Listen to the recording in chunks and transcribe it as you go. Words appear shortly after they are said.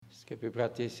Скъпи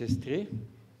брати и сестри,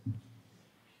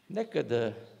 нека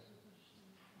да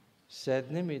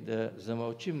седнем и да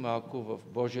замълчим малко в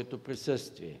Божието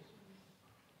присъствие.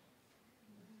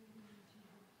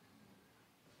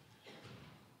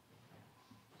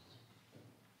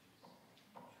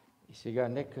 И сега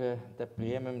нека да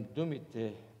приемем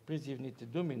думите, призивните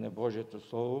думи на Божието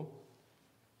Слово,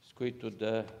 с които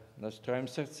да настроим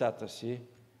сърцата си,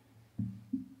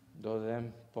 да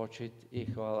дадем почит и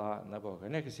хвала на Бога.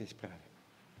 Нека се изправим.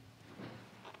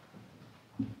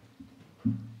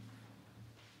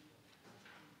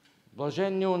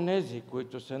 Блаженни онези,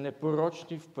 които са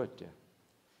непорочни в пътя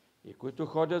и които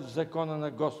ходят в закона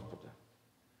на Господа.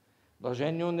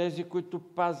 Блаженни онези,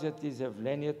 които пазят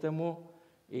изявленията Му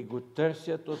и го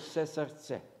търсят от все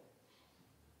сърце,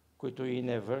 които и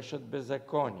не вършат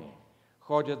беззаконие,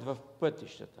 ходят в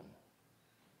пътищата Му.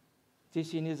 Ти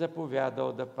си ни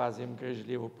заповядал да пазим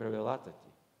грижливо правилата Ти.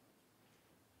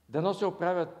 Дано се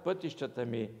оправят пътищата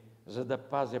ми, за да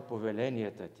пазя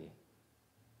повеленията Ти.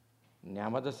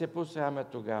 Няма да се посрамя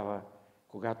тогава,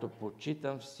 когато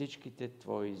почитам всичките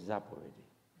Твои заповеди.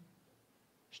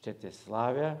 Ще Те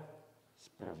славя с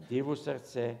правдиво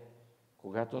сърце,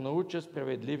 когато науча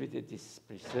справедливите Ти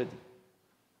присъди.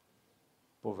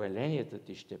 Повеленията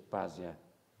Ти ще пазя,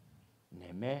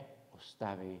 не ме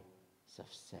остави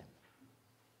съвсем.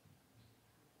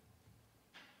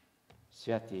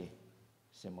 Святи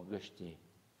всемогъщи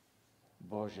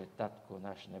Боже, Татко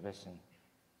наш небесен,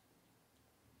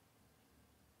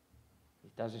 и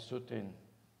тази сутрин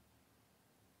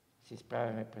се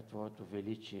изправяме пред Твоето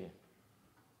величие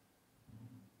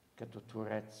като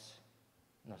Творец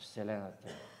на Вселената,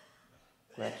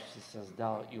 която си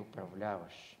създал и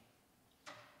управляваш.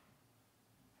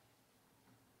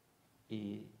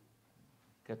 И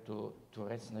като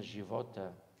Творец на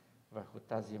живота върху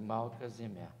тази малка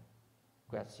земя,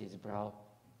 която си избрал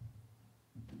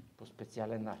по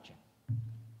специален начин,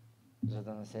 за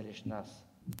да населиш нас,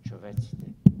 човеците,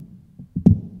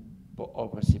 по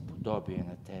образ и подобие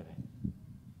на Тебе.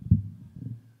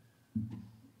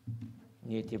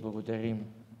 Ние Ти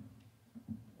благодарим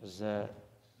за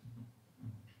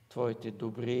Твоите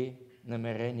добри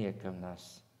намерения към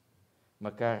нас,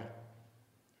 макар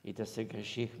и да се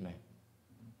грешихме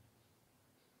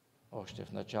още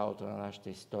в началото на нашата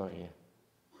история.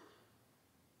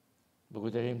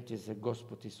 Благодарим Ти за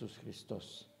Господ Исус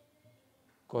Христос,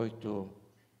 който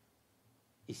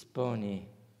изпълни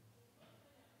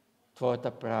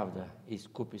Твоята правда и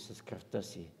изкупи с кръвта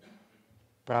си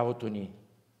правото ни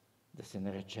да се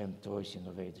наречем Твои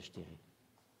синове и дъщери.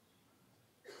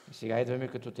 И сега идваме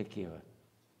като такива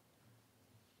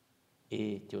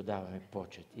и Ти отдаваме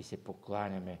почет и се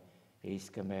покланяме и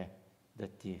искаме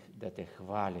да Те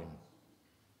хвалим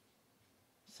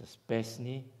с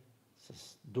песни,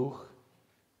 с дух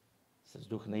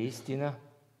на истина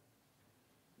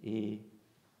и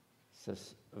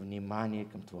с внимание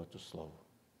към Твоето Слово.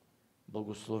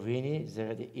 Благослови ни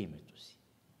заради името Си.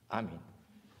 Амин.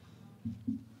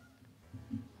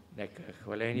 Нека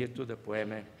хвалението да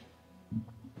поеме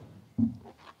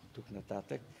тук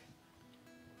нататък.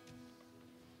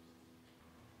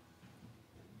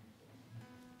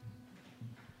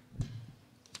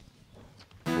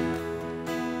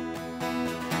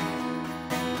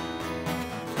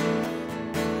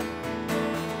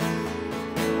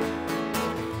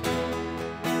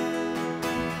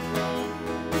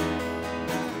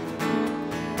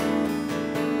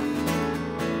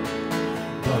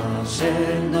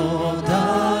 Блажено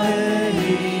да е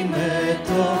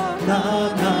името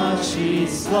на наши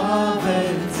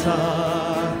славен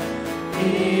цар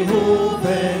и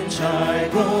увенчай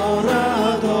го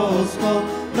радостно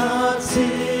над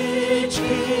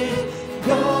всички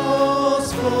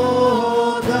Господа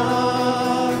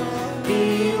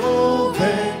и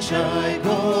увенчай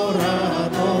го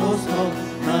радостно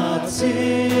над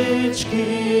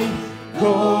всички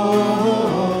Господа.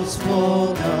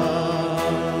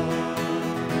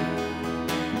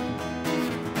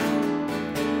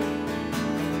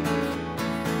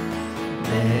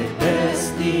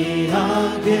 Небесни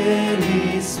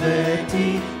ангели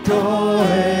свети, Той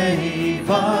е и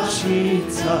ваши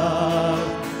цар.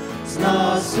 С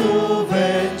нас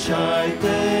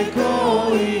увенчайте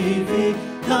го и ви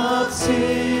над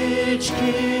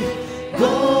всички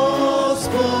Господа.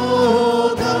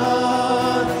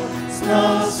 С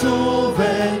нас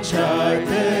увенчайте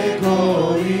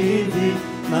го и ви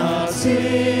над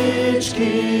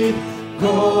всички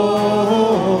Господа.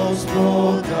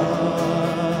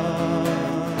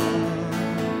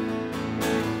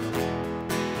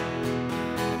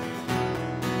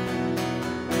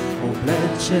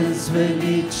 Облечен с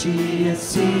величие,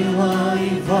 сила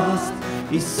и власт,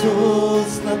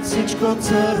 Исус над всичко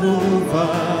царува.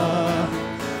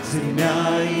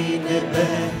 Земя и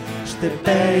небе ще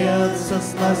пеят с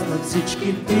нас, над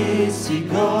всички ти си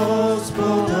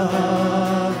Господар,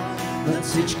 над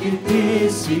всички ти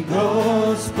си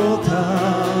Господар.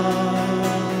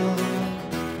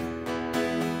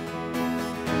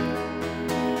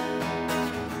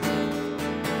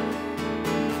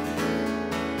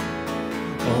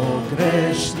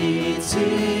 Грешници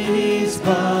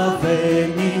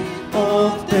избавени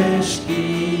от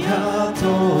тежкия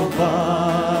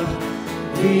товар,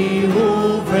 ви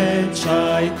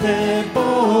увенчайте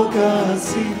Бога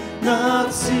си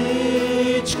над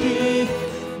всички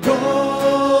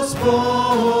Господар.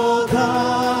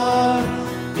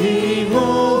 Ви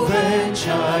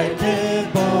увенчайте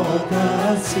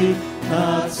Бога си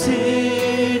над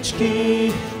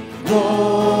всички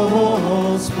Господар.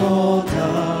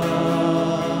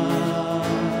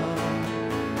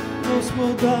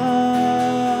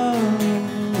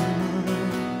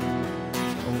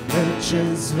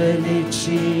 Облечен с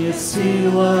величие,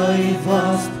 сила и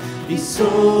власт,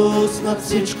 Исус над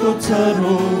всичко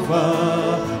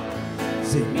царува.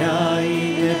 Земя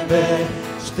и небе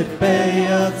ще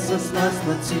пеят с нас,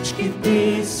 над всички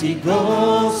ти си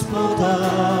Господар.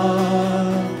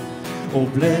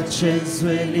 Облечен с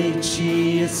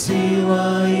величие,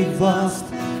 сила и власт,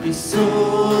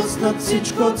 Исус над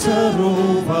всичко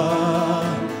царува.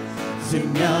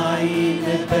 Земя и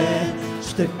небе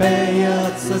ще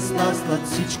пеят с нас, над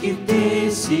всички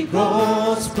ти си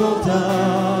Господар.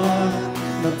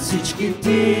 Над всички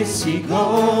ти си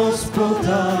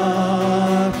Господар.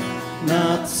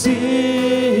 Над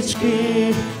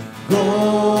всички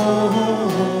Господар.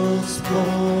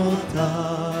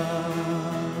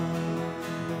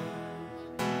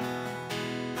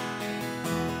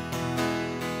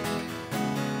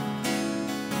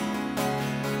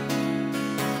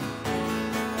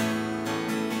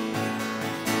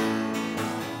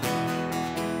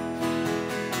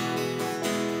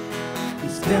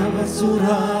 Изгрява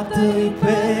зората и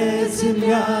пее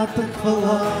земята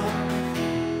хвала.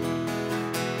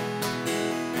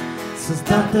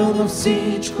 Създател на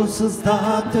всичко,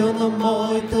 създател на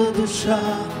моята душа.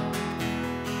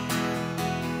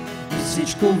 И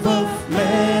всичко в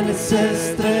мене се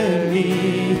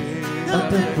стреми да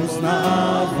те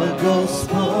познава,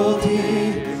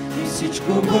 Господи. И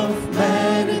всичко в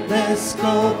мене днес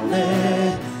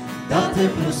копне да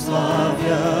те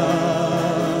прославя,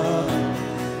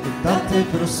 да те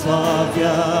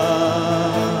прославя.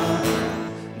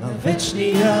 На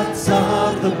вечния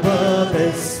цар да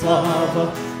бъде слава,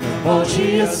 на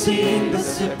Божия Син да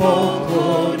се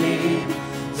поклони.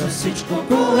 За всичко,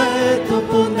 което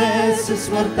понесе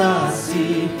смъртта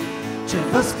си, че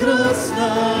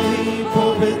възкръсна и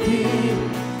победи.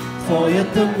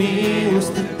 Твоята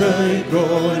милост е тъй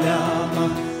голяма,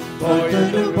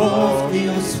 Твоята любов ни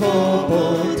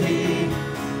освободи.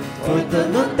 Твоята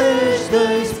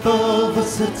надежда изпълва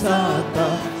сърцата,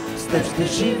 с Теб ще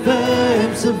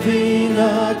живеем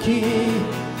завинаги,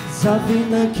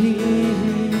 завинаги.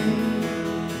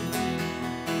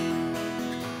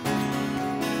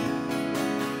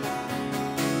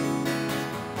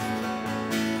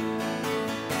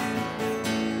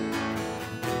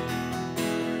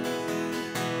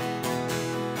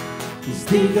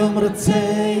 Издигам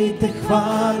ръце и те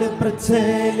хваля пред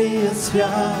целия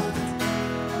свят.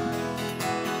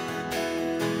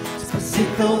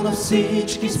 Спасител на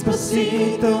всички,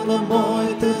 спасител на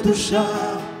моята душа.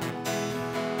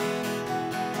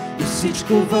 И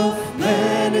всичко в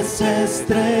мене се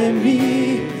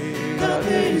стреми да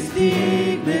те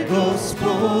издигне,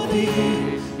 Господи.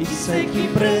 И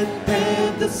всеки пред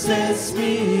Теб да се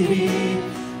смири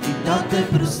и да те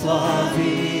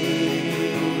прослави,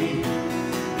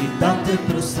 и да те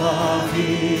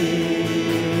прослави.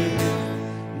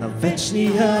 На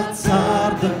вечния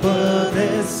цар да бъде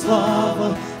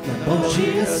слава, на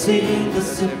Божия Син да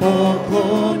се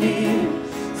поклони.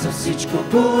 За всичко,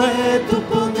 което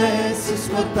понесе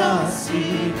смъртта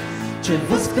си, че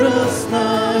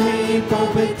възкръсна и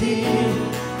победи.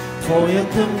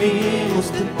 Твоята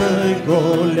милост е тъй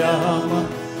голяма,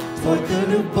 Твоята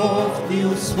любов ни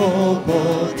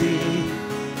освободи.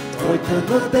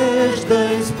 Твоята надежда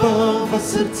изпълва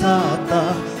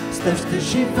сърцата, с Теб ще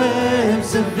живеем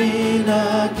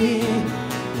завинаги.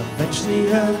 На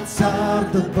вечния цар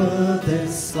да бъде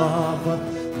слава,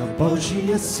 на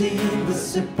Божия Син да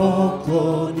се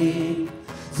поклони.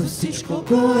 За всичко,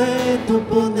 което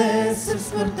понесе в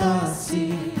смъртта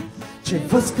си, че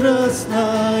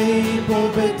възкръсна и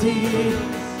победи.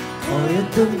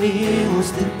 Твоята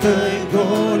милост е тъй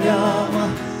голяма,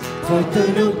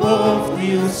 Твоята любов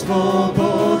ни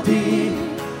освободи,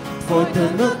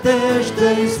 Твоята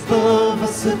надежда изпълва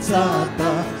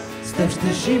сърцата, с Теб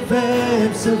ще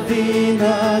живеем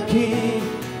завинаги.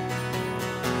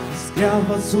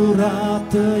 Изгрява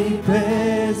зората и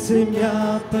пее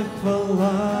земята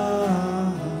хвала.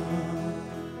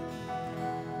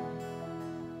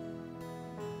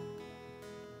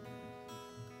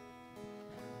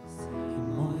 Си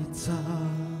мой цар,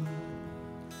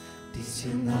 Ти си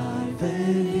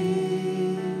най-велик,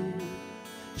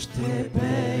 ще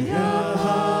пея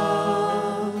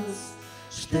аз,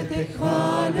 ще Те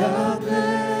хваля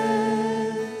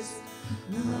днес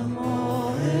на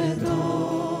моето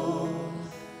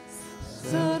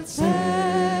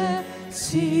сърце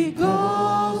си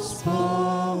Господа.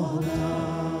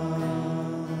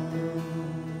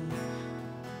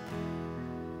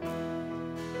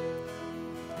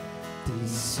 Ти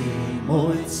си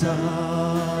мой цар,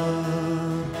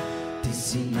 Ти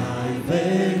си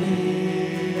най-велик,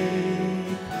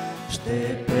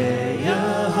 ще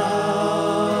пея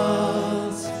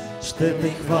аз, ще Те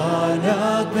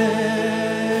хваля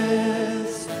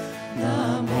днес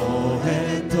на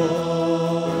моето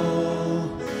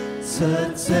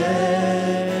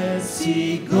сърце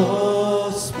си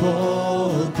Господа,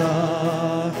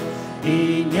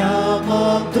 и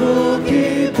няма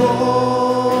други богове.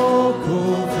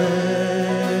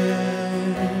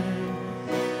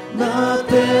 На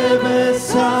Тебе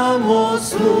само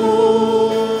служа,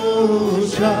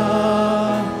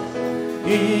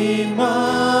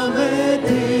 имам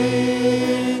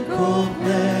един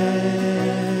копнеж,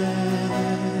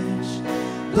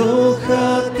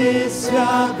 Духът Ти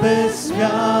свят без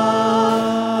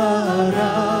мяра,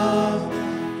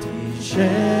 Ти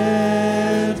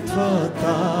жертвата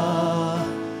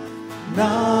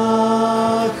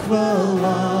на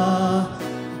хвала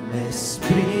ме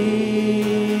сприеми.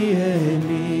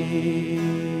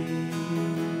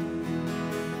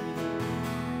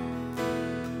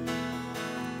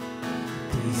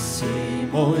 Ти си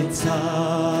мой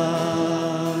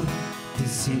цар, Ти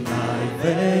си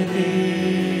най-велик,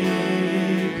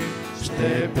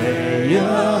 ще пея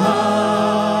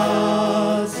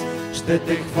аз, ще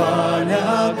Те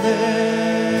хваля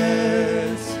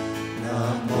днес на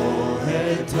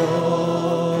моето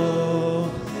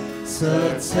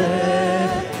сърце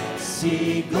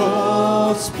си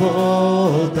Господа,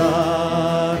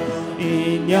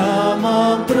 и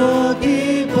нямам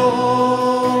други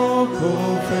богове.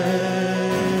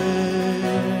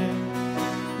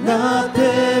 На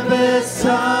Тебе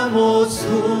само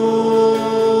служа,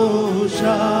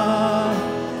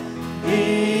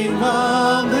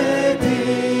 имам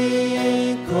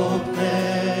един копнеж,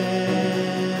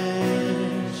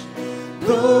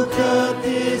 Духът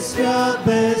Ти свят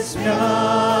без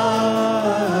мяра,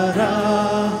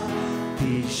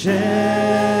 Ти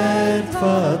жертвата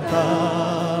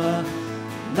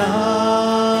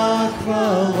на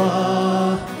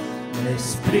хвала ме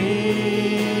сприеми,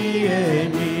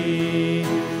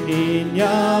 и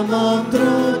нямам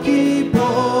други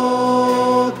богове.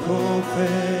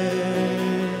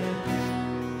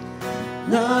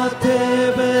 На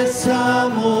Тебе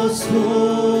само служа,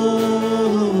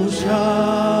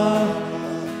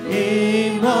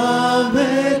 имам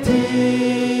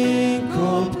един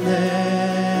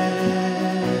копнеж,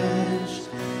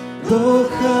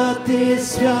 Духът Ти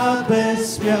свят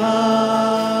без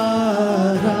мяра,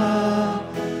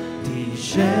 Ти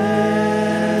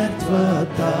жертвата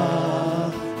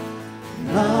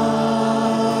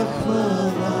на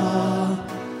хвала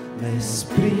ме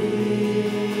сприеми.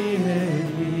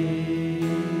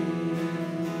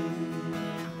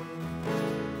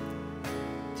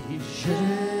 Ти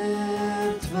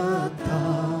жертвата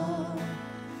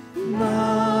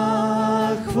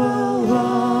на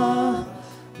хвала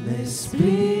ме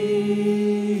сприеми.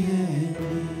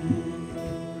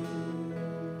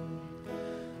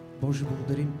 Боже,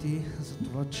 благодарим Ти за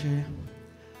това, че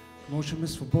можем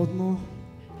свободно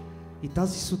и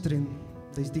тази сутрин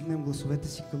да издигнем гласовете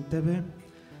си към Тебе,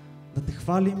 да Те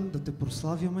хвалим, да Те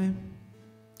прославяме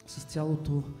с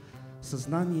цялото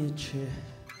съзнание, че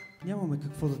нямаме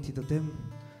какво да Ти дадем,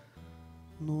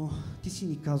 но Ти си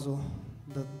ни казал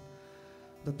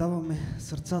да даваме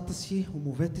сърцата си,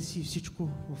 умовете си и всичко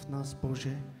в нас,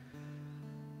 Боже,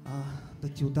 да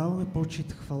Ти отдаваме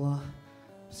почит, хвала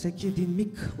всеки един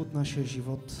миг от нашия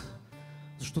живот,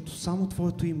 защото само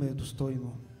Твоето име е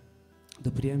достойно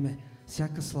да приеме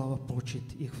всяка слава,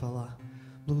 почит и хвала.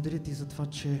 Благодаря Ти за това,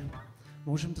 че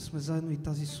можем да сме заедно и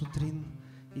тази сутрин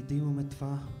и да имаме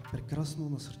това прекрасно,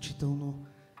 насърчително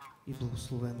и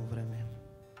благословено време.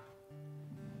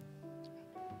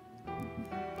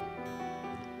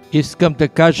 Искам да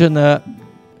кажа на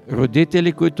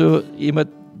родители, които имат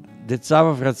деца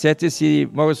в ръцете си и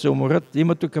могат да се уморят,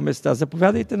 има тук места.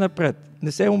 Заповядайте напред.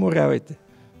 Не се уморявайте.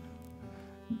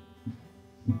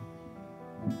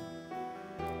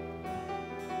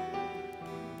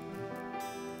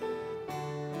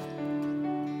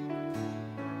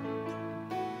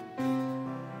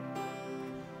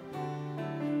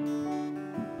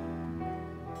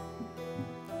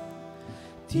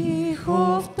 Тихо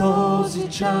в този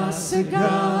час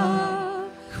сега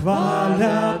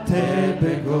хваля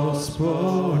Тебе,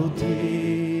 Господи,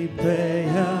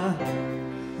 пея.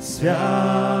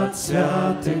 Свят,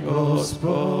 свят е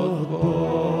Господ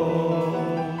Бог.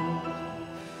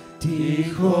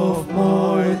 Тихо в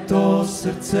моето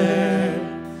сърце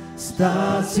с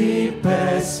тази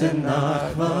песен на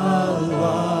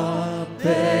хвала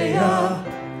пея.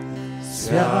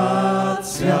 Свят,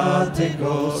 свят е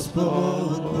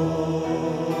Господ Бог.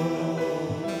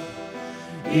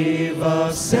 И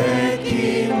във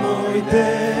всеки мой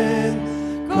ден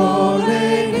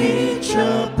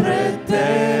коленича пред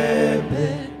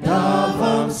Тебе,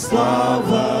 давам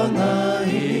слава на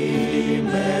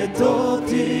името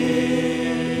Ти.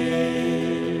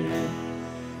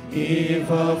 И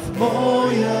в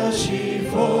моя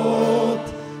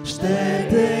живот ще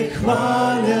Те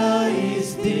хваля,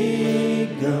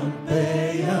 издигам,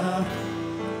 пея.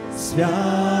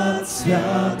 Свят,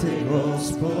 свят е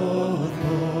Господ Бог.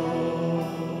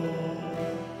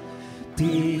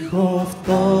 Тихо в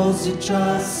този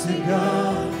час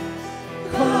сега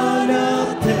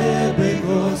хваля Тебе,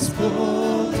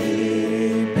 Господи,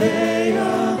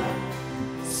 пея.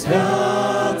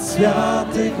 Свят,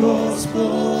 свят е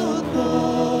Господ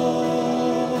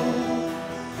Бог.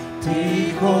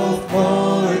 Тихо в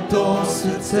моето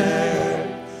сърце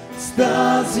с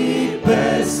тази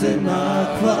песен на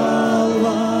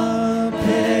хвала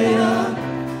пея.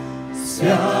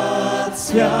 Свят,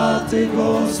 свят е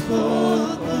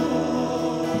Господ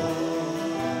Бог.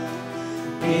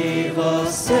 И във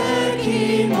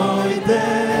всеки мой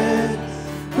ден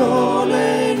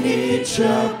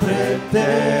коленича пред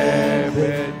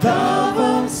Тебе,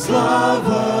 давам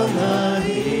слава на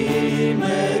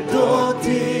името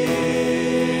Ти.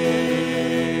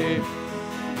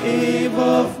 И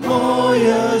в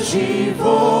моя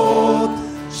живот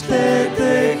ще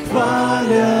Те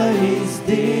хваля,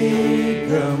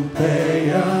 издигам,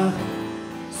 пея.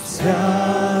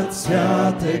 Свят,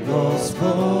 свят е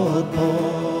Господ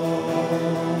Бог.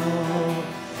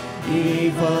 И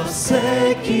във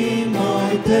всеки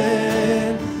мой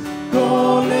ден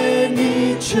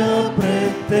коленича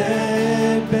пред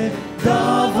Тебе,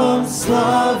 давам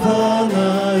слава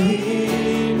на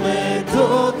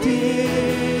името Ти.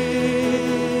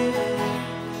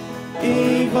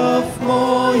 И в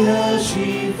моя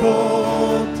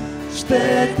живот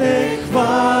ще Те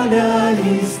хваля,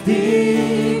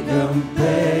 издигам,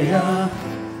 пея.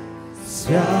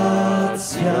 Свят,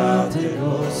 свят е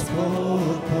Господ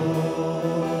Бог.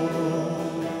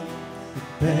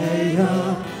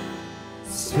 Пея.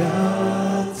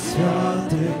 Свят,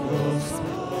 свят е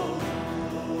Господ.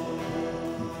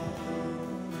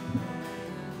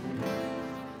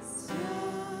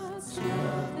 Свят,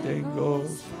 свят е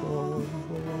Господ.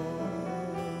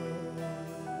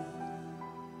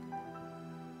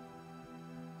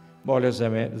 Моля,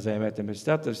 заемете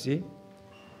местата си.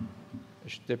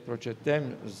 Ще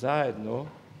прочетем заедно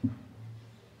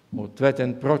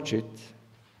ответен прочит,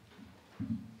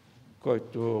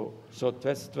 който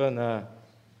съответства на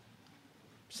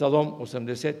Псалом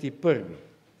 81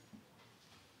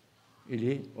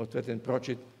 или ответен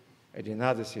прочит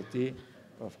 11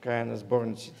 в края на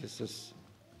сборниците с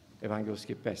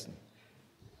евангелски песни.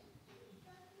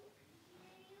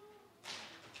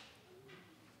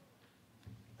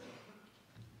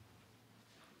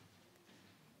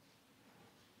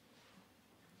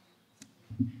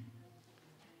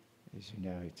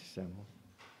 Извинявайте само.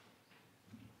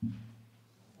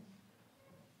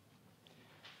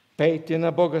 Пейте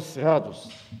на Бога с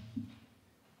радост.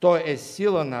 Той е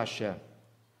сила наша.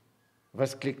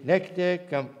 Възкликнете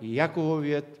към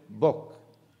Якововият Бог.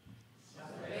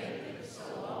 Запейте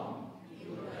псалом и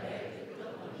ударете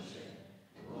къпанче,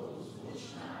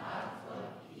 благозвучна арфа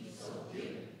и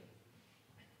псалтир.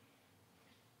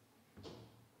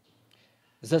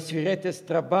 Засвирете с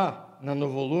тръба на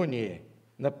новолуние,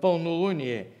 на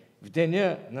пълнолуние, в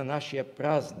деня на нашия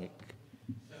празник.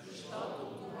 Защото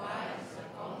това е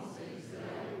закон за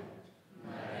Израил,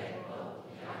 наредба от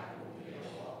Яковия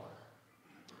Бог.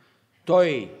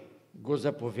 Той го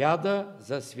заповяда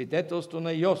за свидетелство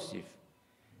на Йосиф,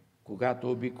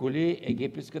 когато обиколи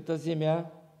египетската земя,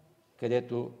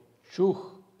 където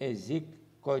чух език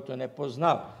който не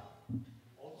познавах.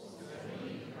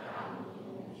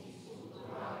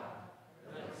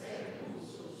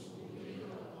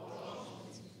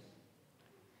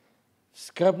 В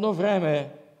скръбно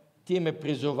време ти ме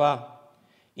призова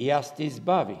и аз те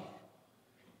избавих.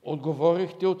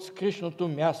 Отговорихте от скришното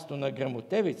място на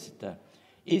гръмотевицата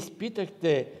и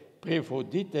изпитахте при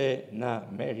водите на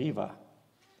Мерива.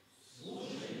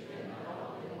 Слушайте,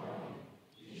 народе мой,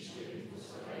 и ще ви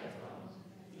посъветвам,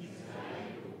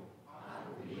 Израилю,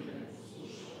 ако ви ме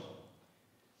послушал.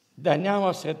 Да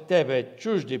няма сред тебе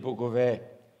чужди богове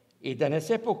и да не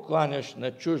се покланяш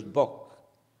на чужд бог.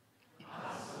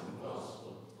 Аз съм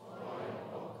Господ, твоя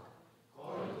Бог,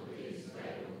 който те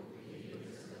изведох от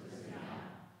египетската земя.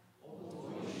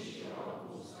 Отвори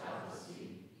широко устата си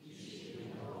и ще ви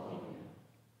напълня.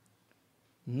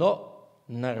 Но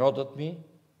народът ми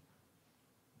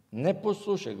не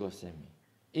послуша гласа ми.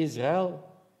 Израел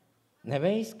не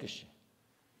ме искаше.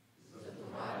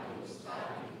 Затова ги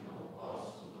оставих на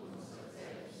упорството на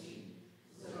сърцето си,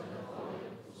 за да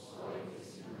ходят по своите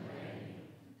си намерения.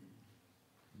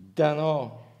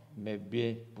 Дано ме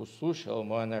би послушал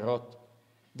моя народ,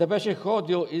 да беше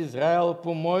ходил Израел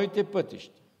по моите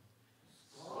пътища.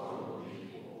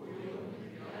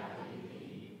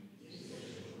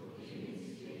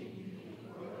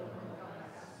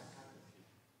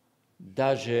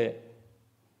 Даже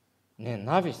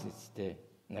ненавистниците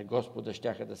на Господа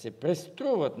щяха да се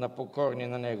преструват на покорни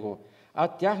на Него, а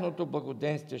тяхното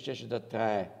благоденствие щеше да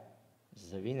трае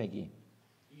завинаги.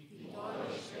 И той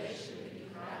щеше да ги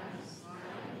храни с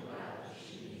най-добрата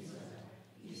пшеница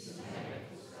и с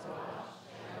мекото скала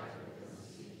щяха да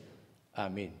наситят.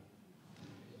 Амин.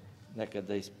 Нека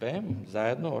да изпеем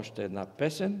заедно още една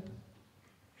песен.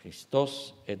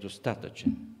 Христос е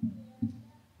достатъчен.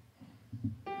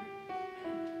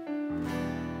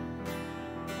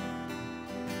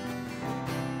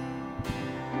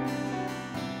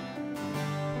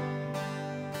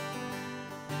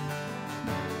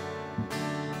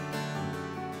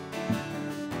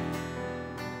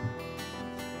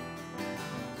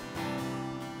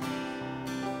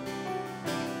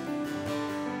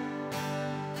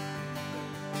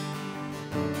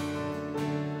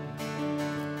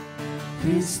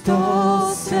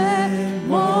 Христос е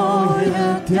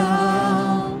моя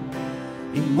дял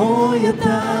и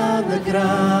моята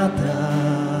награда.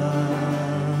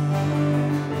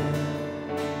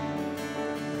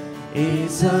 И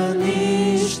за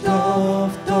нищо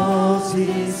в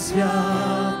този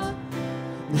свят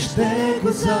не ще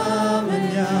го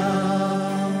заменя.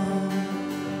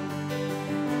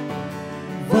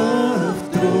 В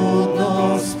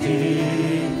трудности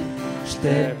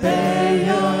ще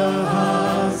пея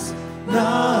аз,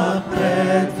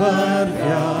 напред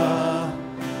вървя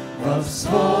в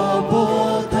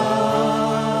свобода.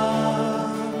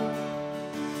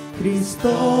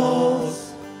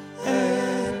 Христос е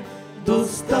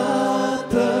достатъчен,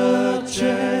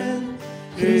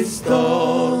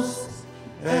 Христос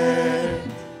е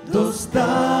достатъчен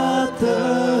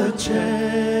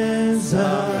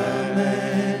за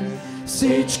мен.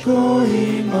 Всичко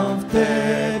имам в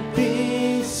Теб,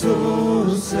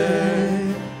 Исусе,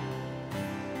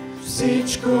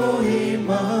 всичко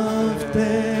имам в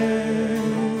Теб.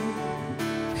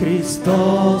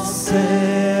 Христос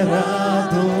е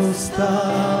радостта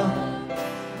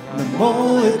на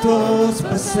моето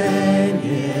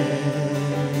спасение.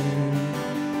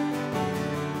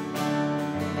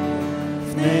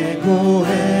 В Него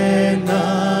е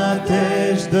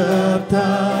надеждата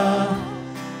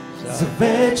за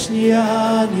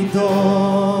вечния ни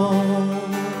дом.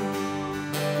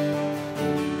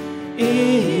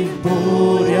 И в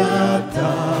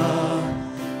бурята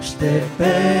ще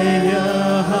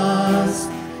пея аз,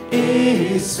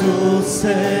 Исус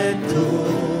е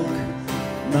тук,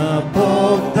 на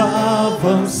Бог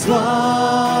давам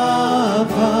слава.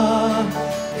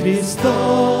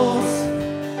 Христос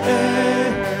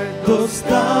е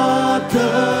достатъчен,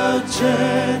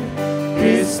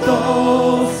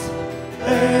 Христос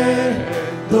е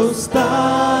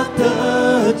достатъчен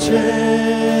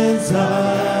за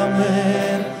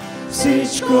мен.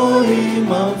 Всичко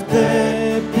имам в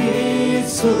Теб,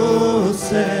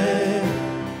 Исусе,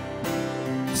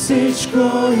 всичко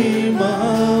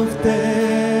имам в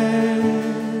Теб.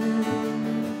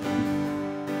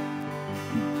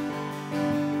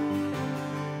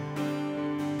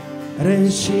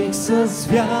 Реших с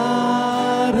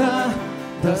вяра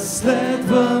да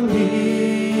следвам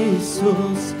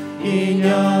Исус и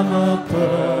няма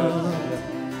път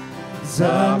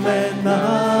за мен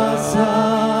назад.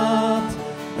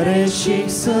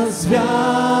 Реших с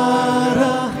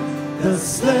вяра да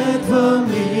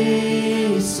следвам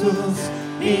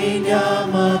и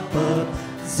няма път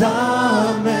за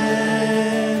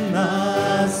мен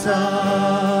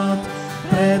назад.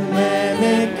 Пред мен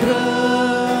е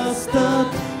кръстът,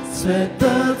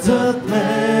 светът зад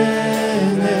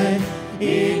мене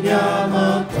и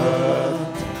няма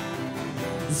път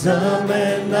за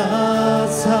мен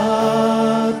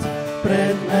назад.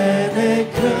 Пред мен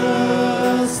е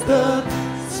кръстът,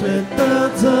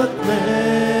 светът зад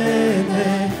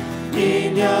мене и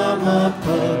няма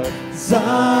път за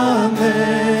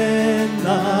мен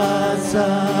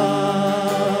назад.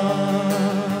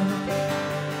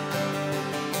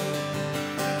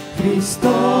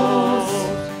 Христос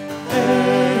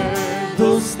е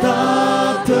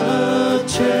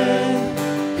достатъчен,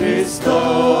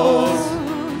 Христос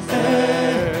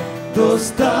е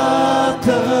достатъчен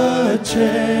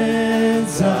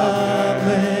за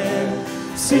мен.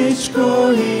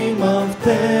 Всичко имам в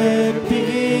Теб,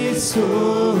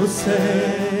 Исусе.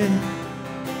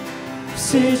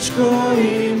 Всичко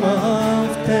имам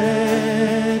в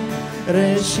Теб.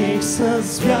 Реших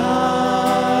с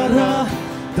вяра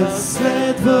да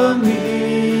следвам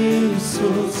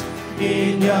Исус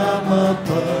и няма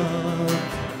път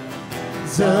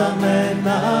за мен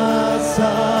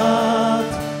назад.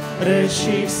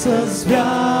 Реших с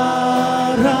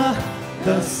вяра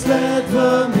да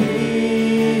следвам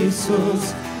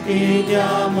Исус и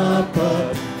няма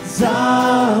път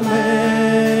за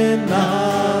мен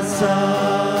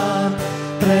назад.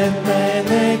 Пред мен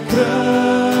е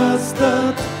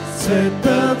кръстът,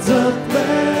 светът зад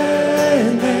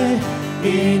мене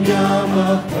и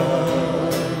няма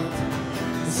път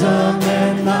за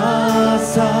мен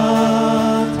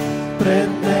назад. Пред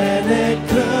мен е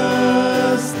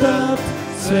кръстът,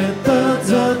 светът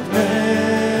зад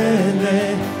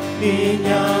мене и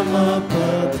няма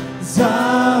път за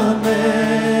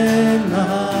мен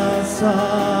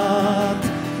назад.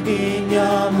 И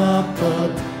няма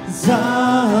път за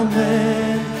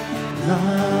мен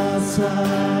назад.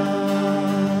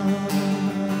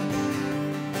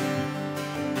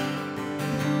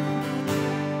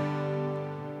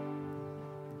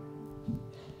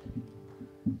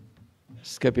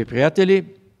 Скъпи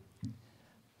приятели,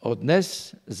 от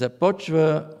днес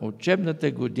започва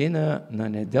учебната година на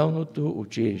неделното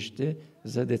училище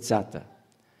за децата.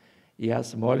 И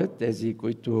аз моля тези,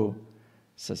 които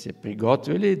са се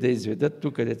приготвили да изведат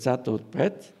тук децата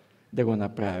отпред, да го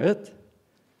направят,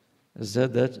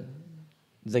 за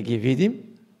да ги видим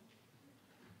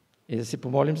и да се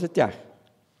помолим за тях.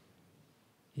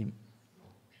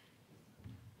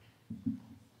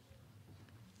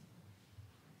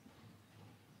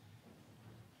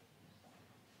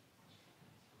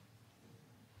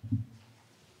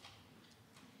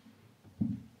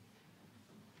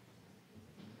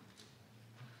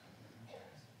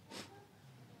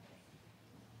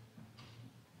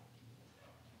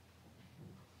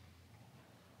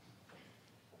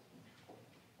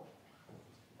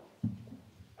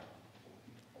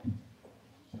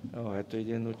 О, ето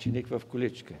един ученик в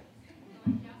количка.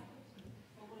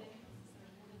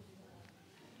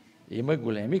 Има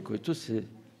големи, които се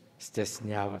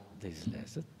стесняват да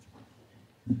излезат.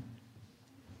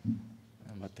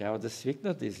 Ама трябва да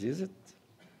свикнат да излизат,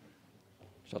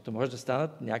 защото може да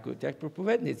станат някои от тях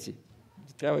проповедници.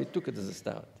 Трябва и тук да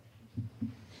застават.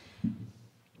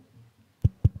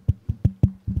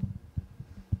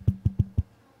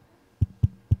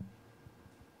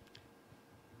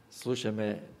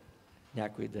 Слушаме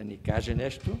някой да ни каже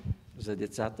нещо за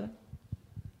децата.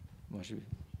 Може би,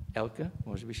 Елка,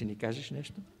 може би ще ни кажеш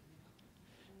нещо?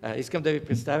 Искам да ви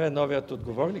представя новият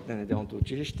отговорник на неделното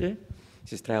училище,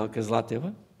 сестра Елка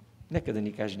Златева. Нека да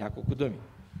ни каже няколко думи.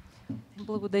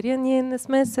 Благодаря. Ние не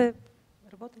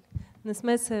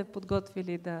сме се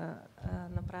подготвили да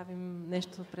направим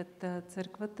нещо пред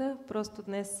църквата. Просто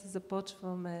днес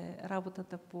започваме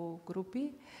работата по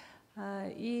групи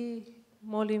и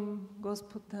молим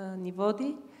Господ да ни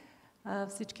води,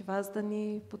 всички вас да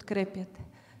ни подкрепяте.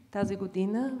 Тази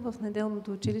година в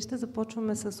неделното училище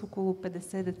започваме с около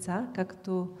 50 деца,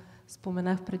 както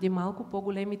споменах преди малко,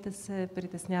 по-големите се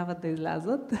притесняват да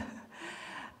излязат.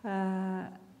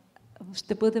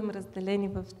 Ще бъдем разделени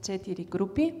в 4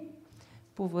 групи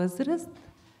по възраст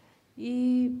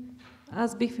и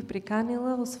аз бих ви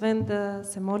приканила, освен да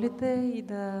се молите и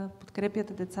да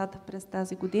подкрепяте децата през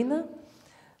тази година,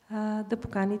 да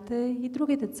поканите и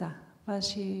други деца,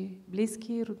 ваши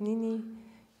близки, роднини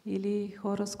или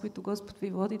хора, с които Господ ви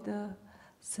води да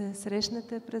се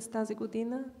срещнете през тази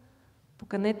година.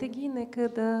 Поканете ги, нека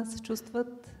да се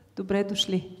чувстват добре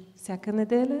дошли. Всяка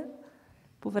неделя,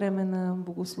 по време на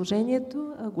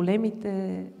богослужението,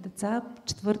 големите деца,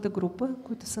 4-та група,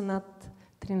 които са над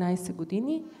 13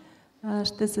 години,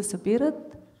 ще се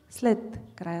събират след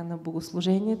края на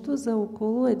богослужението за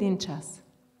около 1 час.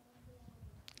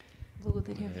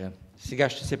 Благодаря. Сега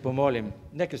ще се помолим.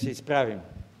 Нека се изправим.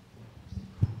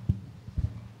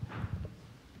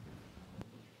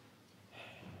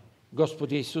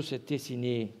 Господи Исусе, Ти си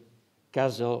ни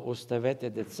казал, оставете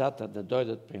децата да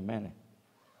дойдат при мене.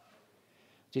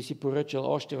 Ти си поръчал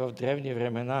още в древни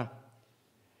времена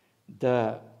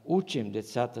да учим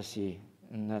децата си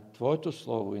на Твоето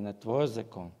Слово и на Твоя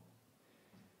закон.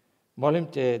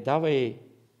 Молим Те, давай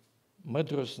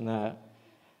мъдрост на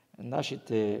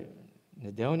нашите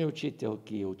неделни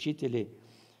учителки и учители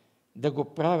да го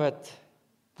правят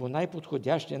по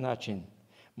най-подходящия начин.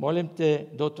 Молим Те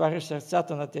да отваряш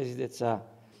сърцата на тези деца,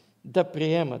 да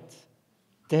приемат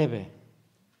Тебе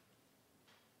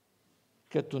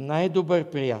като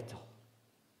най-добър приятел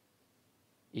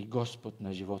и Господ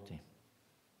на живота им.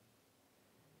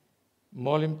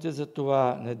 Молим Те за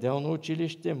това неделно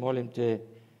училище, молим Те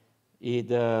и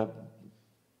да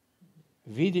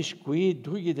видиш кои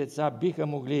други деца биха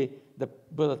могли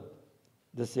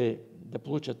да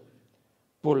получат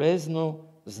полезно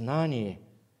знание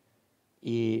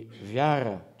и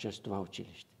вяра чрез това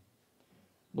училище.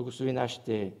 Благослови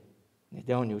нашите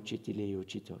неделни учители и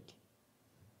учителки.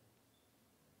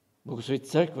 Благослови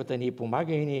църквата ни и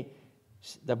помагай ни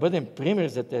да бъдем пример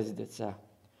за тези деца,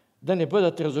 да не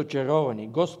бъдат разочаровани.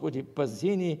 Господи,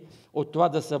 пази ни от това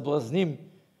да съблазним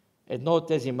едно от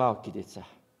тези малки деца.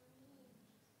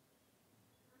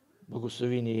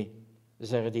 Благослови ни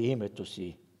заради името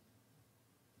си,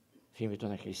 в името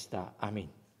на Христа. Амин.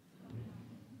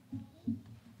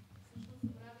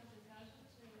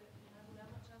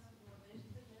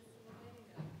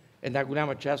 Една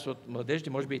голяма част от младежите,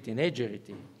 може би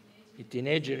и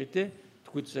тинейджерите,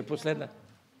 които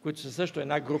са също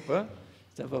една група,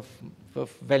 са в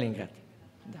Велинград.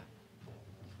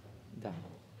 Да.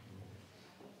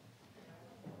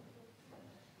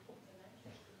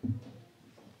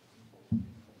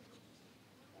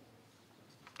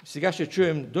 Сега ще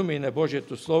чуем думи на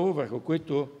Божието Слово, върху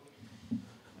които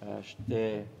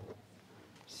ще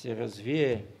се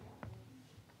развие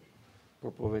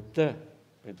проповедта,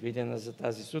 предвидена за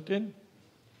тази сутрин.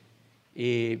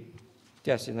 И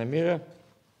тя се намира,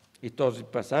 и този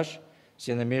пасаж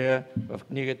се намира в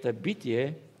книгата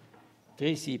Битие,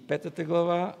 35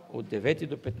 глава, от 9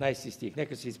 до 15 стих.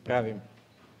 Нека се изправим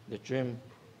да чуем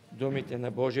думите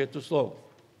на Божието Слово.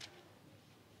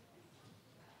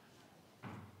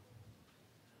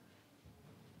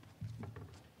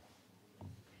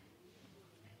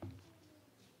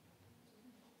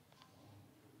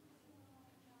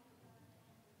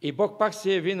 И Бог пак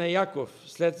се яви на Яков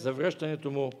след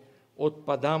завръщането му от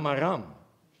Падам Арам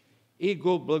и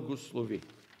го благослови.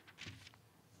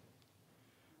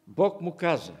 Бог му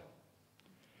каза: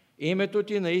 името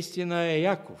ти наистина е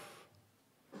Яков,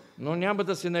 но няма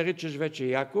да се наричаш вече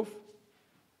Яков,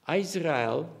 а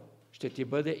Израел ще ти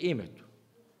бъде името.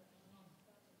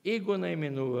 И го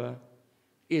наименува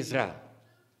Израел.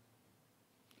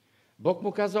 Бог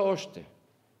му каза още: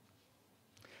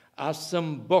 аз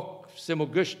съм Бог,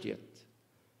 всемогъщият.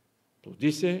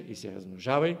 Плоди се и се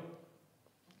размножавай.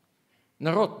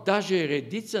 Народ, даже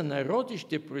редица народи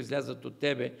ще произлязат от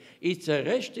тебе и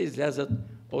царе ще излязат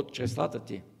от чреслата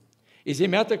ти. И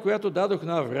земята, която дадох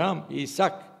на Авраам и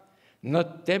Исак,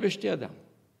 на тебе ще я дам.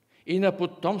 И на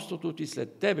потомството ти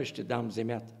след тебе ще дам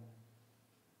земята.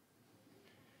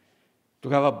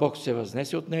 Тогава Бог се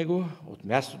възнесе от него, от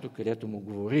мястото, където му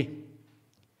говори.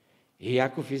 И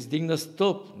Яков издигна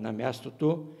стълб на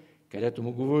мястото, където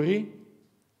му говори,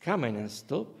 каменен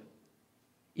стълб,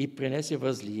 и принесе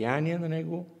възлияние на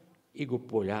него и го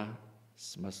поля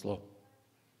с масло.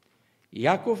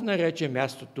 Яков нарече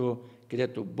мястото,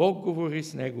 където Бог говори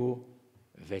с него,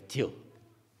 Ветил.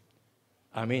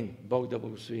 Амин. Бог да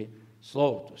благослови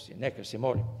Словото си. Нека се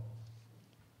молим.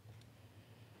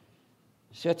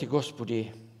 Святи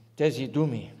Господи, тези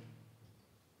думи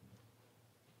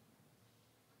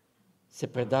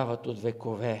се предават от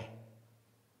векове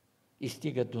и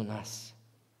стигат до нас.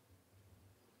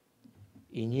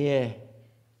 И ние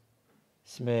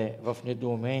сме в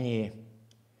недоумение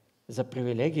за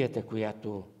привилегията,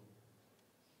 която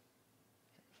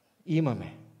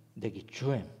имаме да ги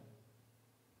чуем.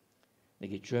 Да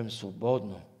ги чуем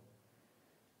свободно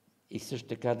и също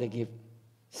така да ги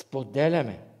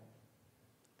споделяме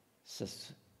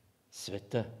с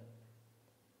света.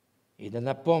 И да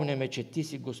напомняме, че Ти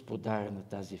си господар на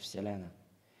тази вселена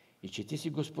и че Ти си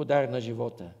господар на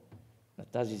живота, на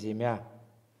тази земя.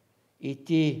 И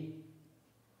Ти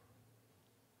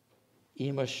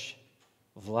имаш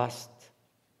власт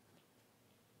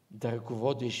да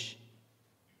ръководиш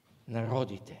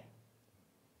народите,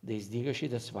 да издигаш и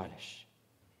да сваляш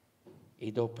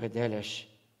и да определяш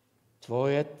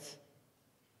Твоят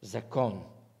закон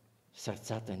в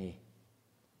сърцата ни,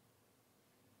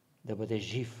 да бъде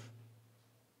жив,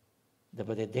 да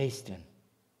бъде действен.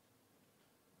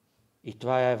 И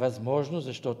това е възможно,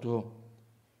 защото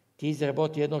Ти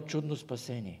изработи едно чудно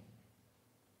спасение.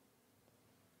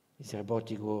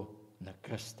 Изработи го на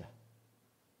кръста,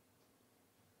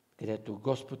 където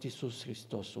Господ Исус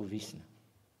Христос увисна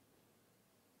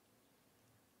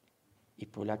и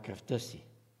поля кръвта си.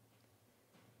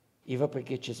 И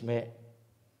въпреки, че сме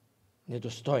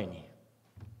недостойни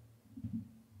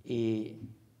и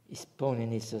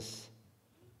изпълнени с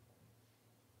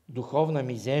духовна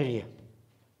мизерия,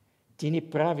 Ти ни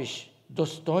правиш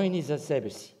достойни за себе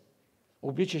си.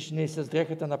 Обличаш ни с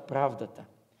дрехата на правдата.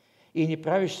 И ни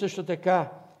правиш също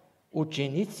така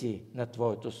ученици на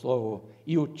Твоето Слово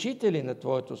и учители на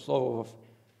Твоето Слово в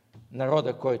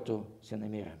народа, който се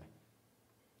намираме.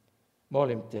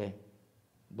 Молим Те,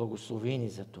 благослови ни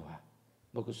за това.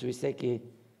 Благослови всеки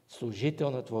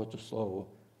служител на Твоето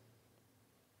Слово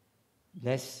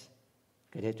днес,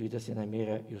 където и да се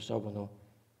намира, и особено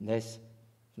днес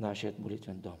в нашият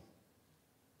молитвен дом.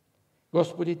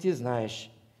 Господи, Ти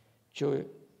знаеш, че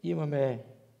имаме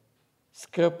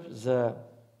скръб за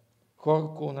хора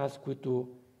около нас,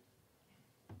 които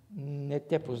не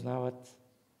Те познават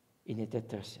и не Те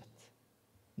търсят.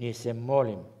 Ние се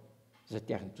молим за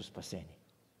тяхното спасение.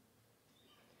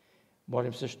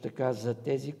 Молим също така за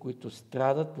тези, които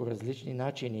страдат по различни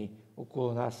начини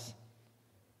около нас.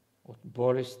 От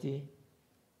болести,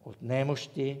 от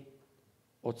немощи,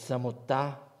 от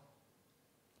самота.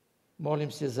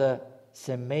 Молим се за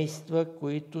семейства,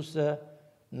 които са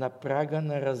на прага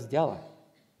на раздяла.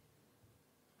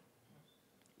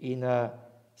 И на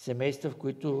семейства, в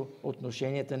които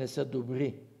отношенията не са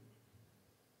добри.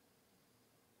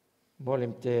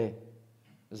 Молим Те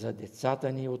за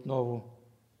децата ни отново,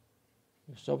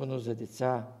 особено за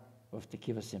деца в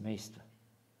такива семейства.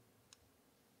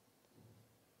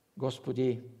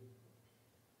 Господи,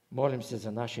 молим се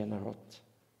за нашия народ.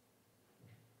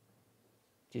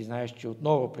 Ти знаеш, че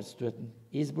отново предстоят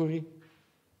избори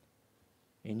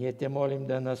и ние Те молим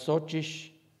да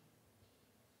насочиш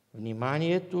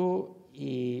вниманието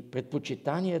и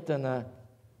предпочитанията на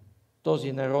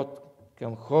този народ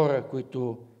към хора,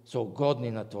 които са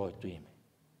угодни на Твоето име,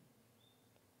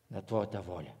 на Твоята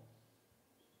воля.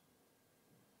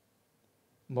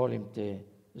 Молим Те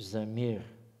за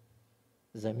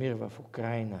мир в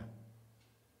Украйна,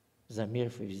 за мир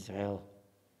в Израел.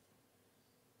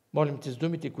 Молим Те с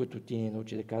думите, които Ти ни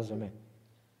научи да казваме: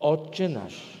 Отче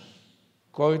наш,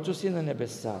 който си на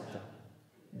небесата,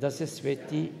 да се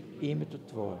свети името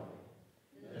Твое,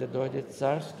 да дойде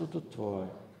царството Твое,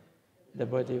 да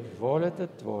бъде волята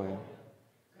Твоя,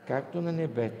 както на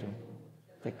небето,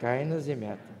 така и на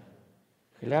земята.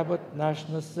 Хлябът наш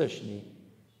насъщни,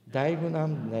 дай го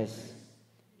нам днес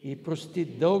и прости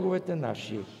дълговете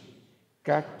наши,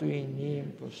 както и ние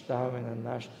им прощаваме на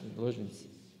нашите длъжници.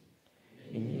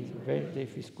 И ни ввеждай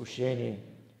в изкушение,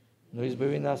 но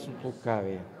избави нас от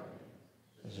лукавия,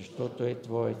 защото е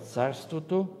Твое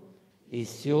царството и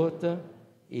силата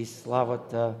и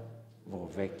славата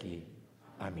вовеки.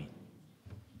 Амин.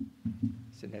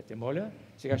 Седнете, моля.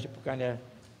 Сега ще поканя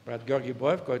брат Георги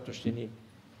Боев, който ще ни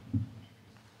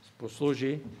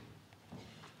послужи,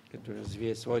 като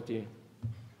развие своите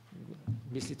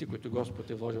мислите, които Господ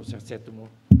е вложил в сърцето му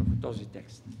в този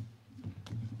текст.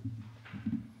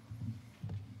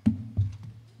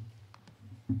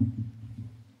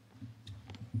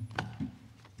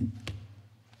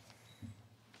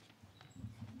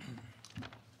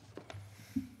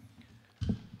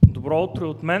 Добро утро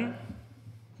от мен.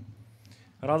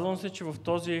 Радвам се, че в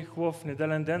този хубав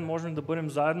неделен ден можем да бъдем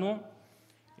заедно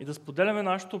и да споделяме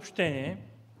нашето общение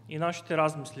и нашите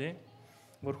размисли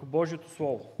върху Божието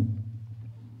Слово.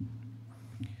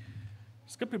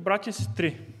 Скъпи братя и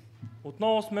сестри,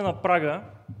 отново сме на прага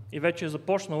и вече е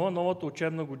започнала новата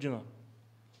учебна година.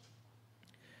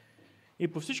 И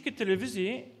по всички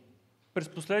телевизии през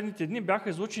последните дни бяха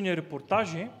излучени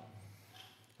репортажи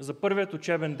за първият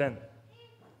учебен ден.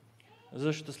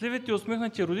 За щастливите и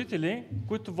усмихнати родители,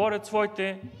 които водят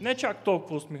своите не чак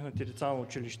толкова усмихнати деца на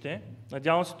училище,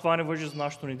 надявам се това не важи за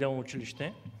нашето неделно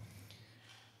училище,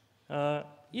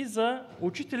 и за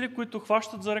учители, които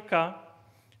хващат за ръка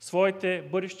своите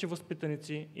бъдещи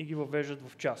възпитаници и ги въвеждат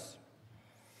в час.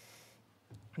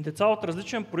 Деца от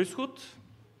различен произход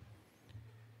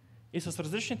и с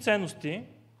различни ценности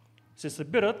се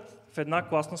събират в една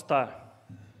класна стая.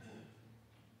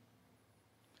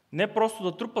 Не просто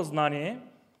да трупат знание,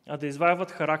 а да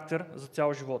извайват характер за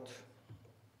цял живот.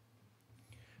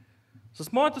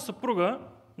 С моята съпруга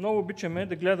много обичаме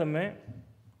да гледаме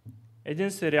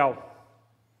един сериал,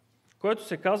 който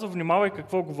се казва "Внимавай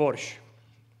какво говориш".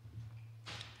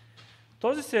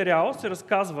 Този сериал се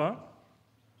разказва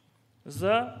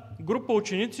за група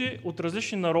ученици от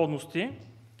различни народности,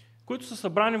 които са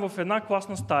събрани в една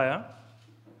класна стая,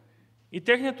 и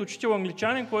техният учител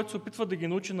англичанин, който се опитва да ги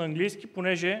научи на английски,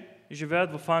 понеже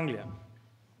живеят в Англия.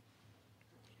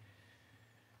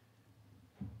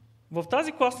 В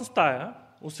тази класна стая,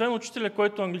 освен учителя,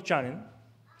 който е англичанин,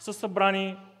 са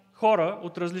събрани хора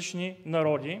от различни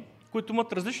народи, които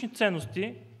имат различни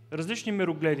ценности, различни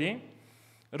мирогледи,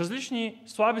 различни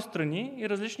слаби страни и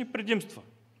различни предимства.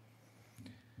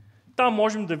 Там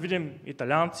можем да видим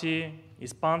италианци,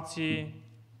 испанци,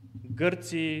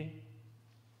 гърци,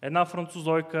 една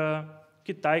французойка,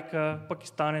 китайка,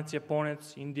 пакистанец,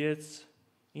 японец, индиец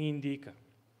и индийка.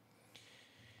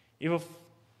 И в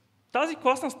тази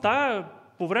класна стая,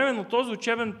 по време на този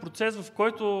учебен процес, в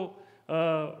който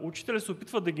учителя се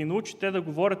опитва да ги научи те да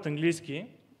говорят английски,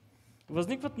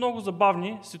 възникват много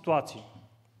забавни ситуации.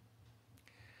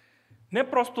 Не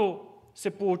просто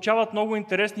се получават много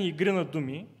интересни игри на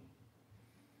думи,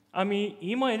 ами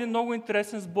има един много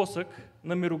интересен сблъсък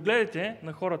на мирогледите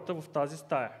на хората в тази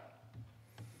стая.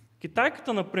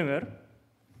 Китайката, например,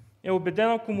 е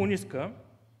убедена комунистка,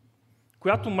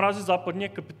 която мрази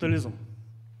западния капитализъм.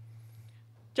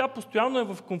 Тя постоянно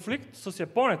е в конфликт с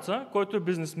японеца, който е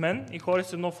бизнесмен и ходи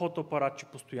с едно фотоапаратче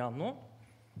постоянно.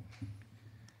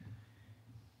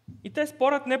 И те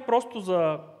спорят не просто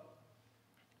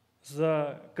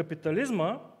за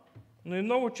капитализма, но и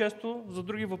много често за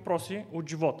други въпроси от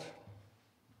живота.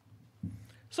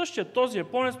 Същият този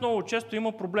японец много често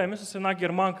има проблеми с една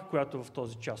германка, която е в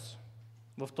този час,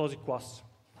 в този клас.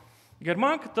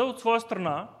 Германката от своя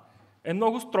страна е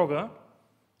много строга,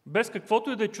 без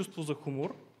каквото и да е чувство за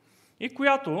хумор, и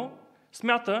която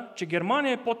смята, че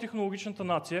Германия е по-технологичната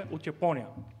нация от Япония.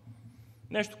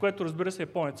 Нещо, което, разбира се,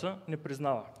 японеца не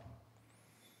признава.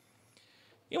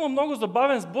 Има много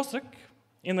забавен сблъсък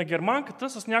и на германката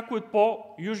с някои от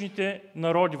по-южните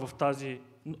народи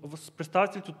с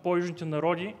представителите от по-южните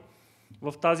народи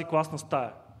в тази класна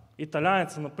стая.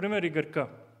 Италянеца, например, и гърка,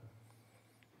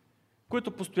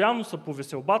 които постоянно са по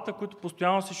веселбата, които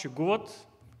постоянно се шегуват,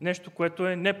 нещо, което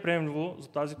е неприемливо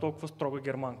за тази толкова строга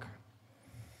германка.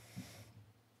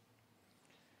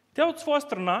 Те от своя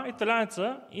страна,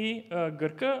 италянеца и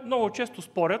гърка, много често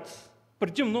спорят,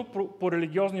 предимно по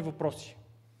религиозни въпроси.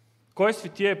 Кой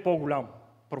светия е по-голям?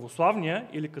 Православния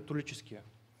или католическия?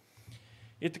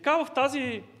 И така в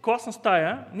тази класна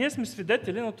стая ние сме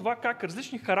свидетели на това как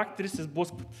различни характери се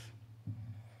сблъскват.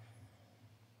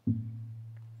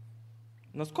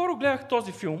 Наскоро гледах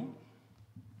този филм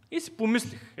и си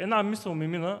помислих, една мисъл ми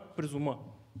мина през ума.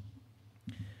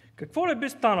 Какво ли би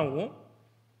станало,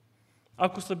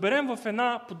 ако съберем в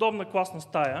една подобна класна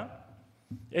стая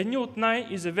едни от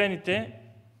най-изявените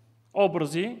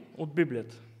образи от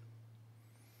Библията?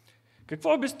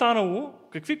 Какво би станало,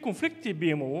 какви конфликти би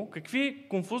имало, какви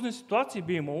конфузни ситуации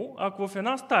би имало, ако в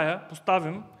една стая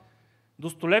поставим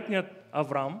достолепният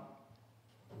Авраам,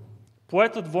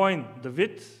 поетът воин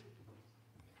Давид,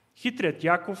 хитрият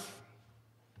Яков,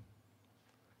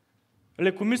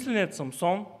 лекомисленият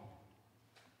Самсон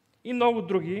и много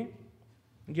други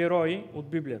герои от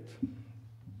Библията?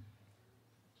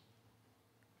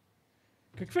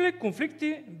 Какви ли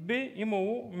конфликти би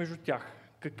имало между тях?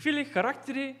 Какви ли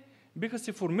характери биха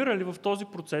се формирали в този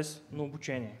процес на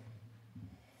обучение?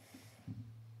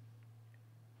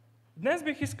 Днес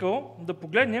бих искал да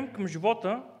погледнем към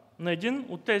живота на един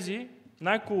от тези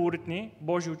най-колоритни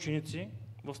Божии ученици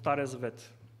в Стария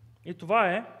Завет. И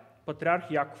това е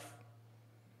патриарх Яков,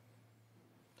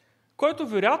 който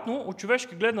вероятно от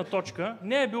човешка гледна точка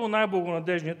не е бил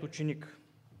най-благонадеждният ученик.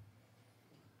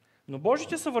 Но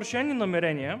Божите съвършени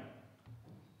намерения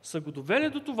са го довели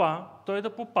до това той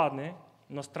да попадне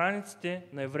на страниците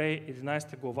на Евреи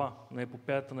 11 глава на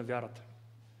епопеята на вярата.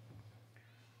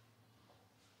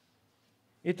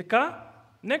 И така,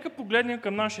 нека погледнем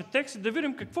към нашия текст и да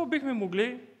видим какво бихме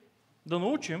могли да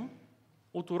научим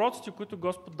от уроците, които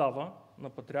Господ дава на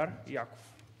патриарх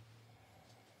Яков.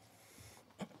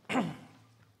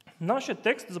 Нашият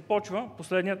текст започва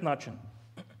последният начин.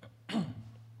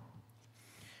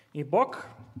 И Бог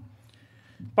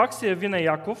пак се яви на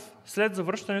Яков след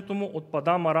завръщането му от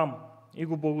Падан Арам и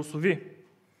го благослови.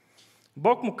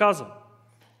 Бог му каза: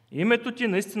 името ти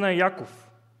наистина е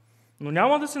Яков, но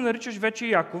няма да се наричаш вече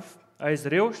Яков, а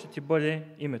Израил ще ти бъде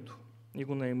името. И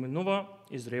го наименува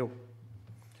Израил.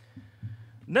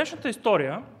 Днешната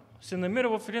история се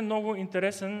намира в един много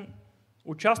интересен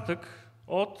участък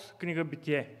от книга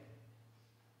Битие.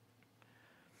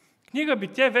 Книга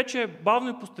Битие вече бавно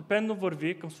и постепенно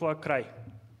върви към своя край.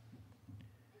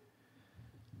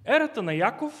 Ерата на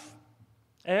Яков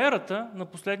е ерата на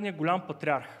последния голям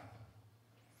патриарх.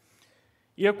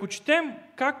 И ако четем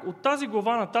как от тази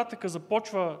глава нататък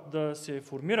започва да се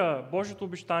формира Божието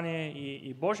обещание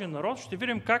и Божия народ, ще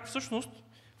видим как всъщност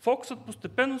фокусът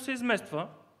постепенно се измества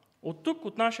от тук,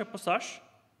 от нашия пасаж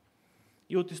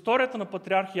и от историята на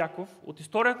патриарх Яков, от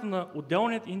историята на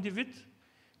отделният индивид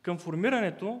към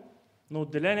формирането на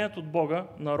отделението от Бога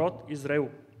народ Израил.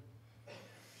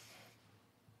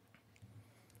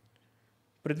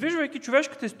 Предвижвайки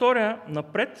човешката история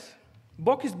напред,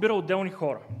 Бог избира отделни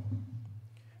хора,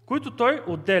 които Той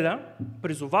отделя,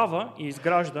 призовава и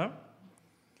изгражда,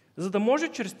 за да може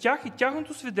чрез тях и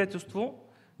тяхното свидетелство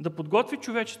да подготви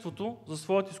човечеството за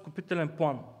своят изкупителен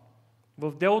план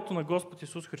в делото на Господ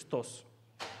Исус Христос.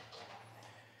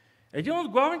 Един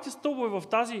от главните стълбове в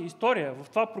тази история, в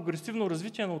това прогресивно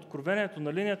развитие на откровението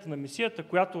на линията на Месията,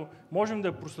 която можем да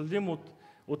я проследим от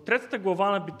 3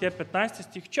 глава на Битие, 15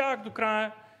 стих, чак до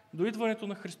края, до идването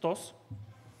на Христос,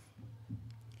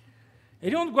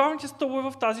 един от главните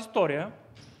стълбове в тази история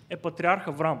е патриарх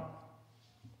Аврам,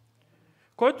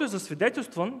 който е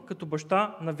засвидетелстван като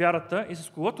баща на вярата и с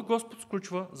когото Господ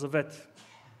сключва завет.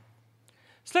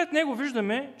 След него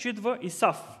виждаме, че идва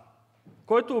Исав,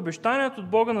 който е обещаният от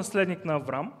Бога наследник на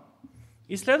Аврам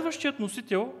и следващият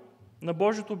носител на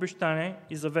Божието обещание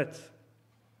и завет.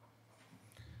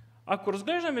 Ако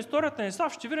разглеждаме историята на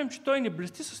Исав, ще видим, че той не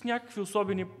блести с някакви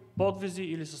особени подвизи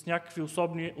или с някакви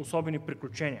особени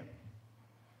приключения.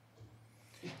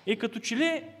 И като че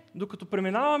ли, докато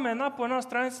преминаваме една по една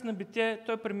страница на Битие,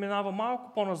 той преминава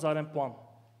малко по-на заден план.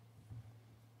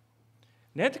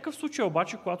 Не е такъв случай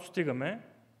обаче, когато стигаме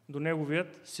до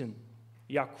неговият син,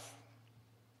 Яков.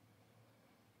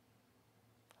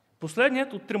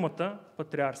 Последният от тримата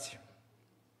патриарси.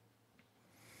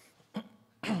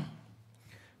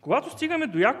 Когато стигаме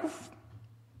до Яков,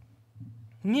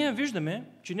 ние виждаме,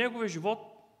 че неговият живот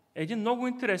е един много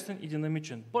интересен и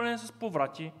динамичен, пълен с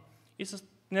поврати и с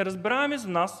неразбираеми за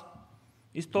нас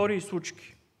истории и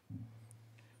случки.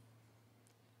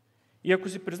 И ако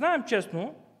си признаем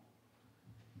честно,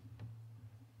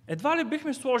 едва ли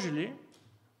бихме сложили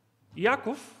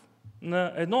Яков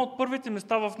на едно от първите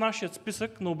места в нашия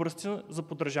списък на образци за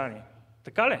подражание.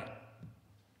 Така ли?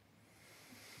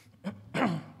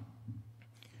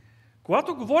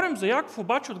 Когато говорим за Яков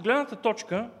обаче от гледната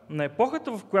точка на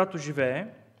епохата, в която живее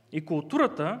и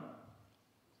културата,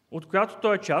 от която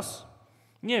той е част,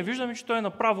 ние виждаме, че той е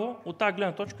направо от тази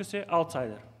гледна точка си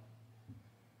аутсайдер.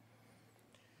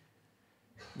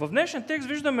 В днешния текст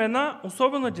виждаме една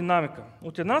особена динамика.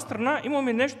 От една страна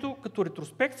имаме нещо като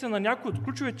ретроспекция на някои от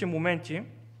ключовите моменти,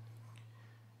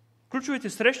 ключовите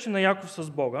срещи на Яков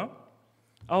с Бога,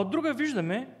 а от друга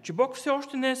виждаме, че Бог все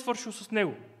още не е свършил с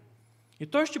него. И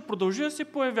той ще продължи да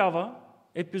се появява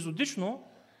епизодично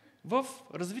в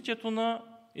развитието на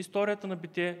историята на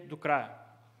Битие до края.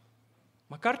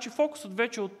 Макар че фокусът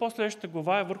вече от последващата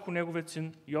глава е върху неговият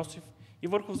син Йосиф и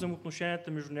върху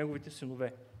взаимоотношенията между неговите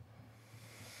синове.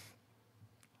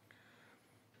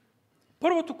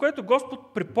 Първото, което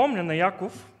Господ припомня на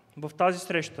Яков в тази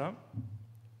среща,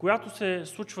 която се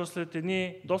случва след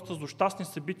едни доста злощастни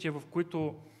събития, в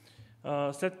които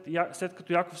след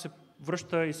като Яков се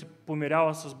връща и се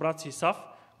помирява с брат си Исав,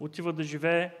 отива да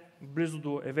живее близо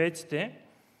до евейците,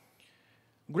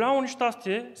 голямо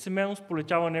нещастие семейно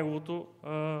сполетява неговото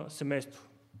семейство.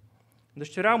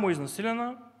 Дъщеря му е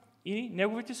изнасилена и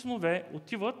неговите синове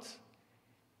отиват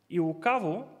и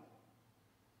лукаво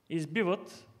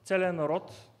избиват целия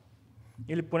народ,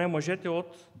 или поне мъжете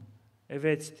от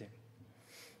евейците.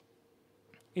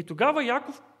 И тогава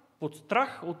Яков под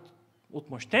страх от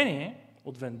отмъщение,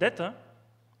 от вендета,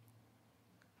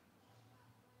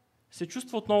 се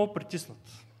чувства отново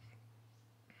притиснат.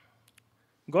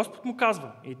 Господ му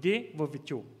казва: иди във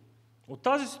Витил. От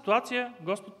тази ситуация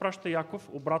Господ праща Яков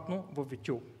обратно във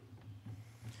Витил.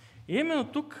 И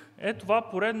именно тук е това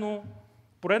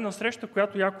поредна среща,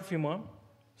 която Яков има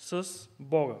с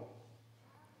Бога.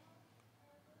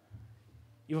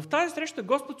 И в тази среща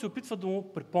Господ се опитва да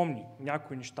му припомни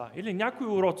някои неща или някои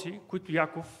уроци, които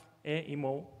Яков е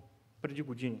имал преди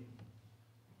години.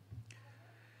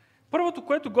 Първото,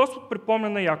 което Господ припомня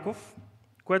на Яков,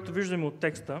 което виждаме от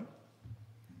текста,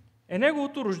 е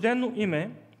неговото рождено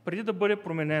име, преди да бъде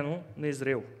променено на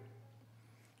Израил.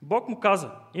 Бог му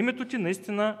каза: името ти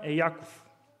наистина е Яков,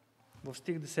 в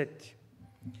стих 10.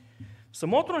 В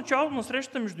самото начало на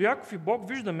срещата между Яков и Бог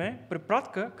виждаме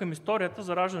препратка към историята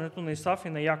за раждането на Исав и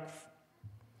на Яков,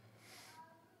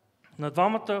 на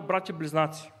двамата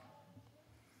братя-близнаци.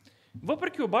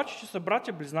 Въпреки обаче, че са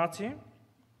братя-близнаци,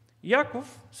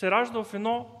 Яков се ражда в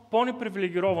едно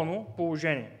по-непривилегировано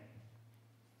положение,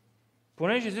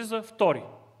 понеже излиза втори,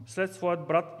 след своят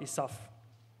брат Исав.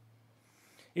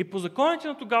 И по законите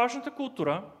на тогавашната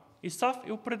култура, Исав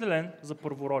е определен за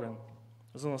първороден,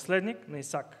 за наследник на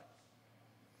Исак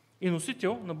и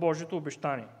носител на Божието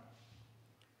обещание.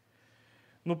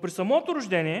 Но при самото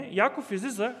рождение Яков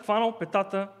излиза хванал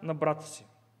петата на брата си,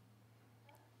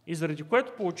 и заради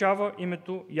което получава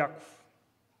името Яков.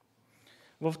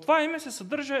 В това име се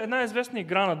съдържа една известна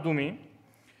игра на думи,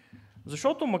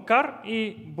 защото макар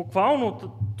и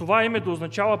буквално това име да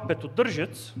означава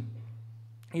петодържец,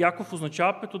 Яков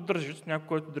означава петодържец, някой,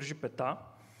 който държи пета,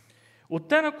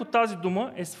 оттенък от тази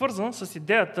дума е свързан с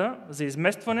идеята за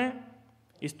изместване,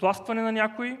 изтласкване на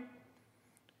някой,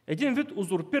 един вид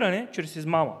узурпиране чрез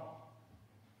измама.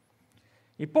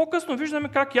 И по-късно виждаме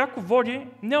как Яков води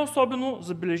не особено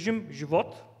забележим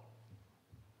живот,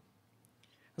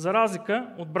 за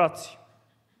разлика от брат си,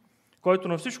 който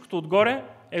на всичкото отгоре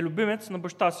е любимец на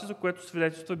баща си, за което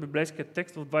свидетелства библейският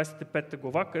текст в 25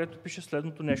 глава, където пише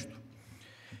следното нещо.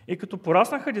 И като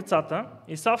пораснаха децата,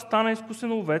 Исав стана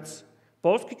изкусен ловец,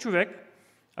 полски човек,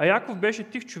 а Яков беше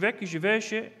тих човек и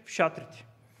живееше в шатрите.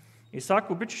 Исак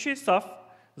обичаше Исав,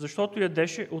 защото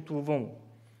ядеше от лова му,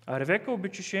 а Ревека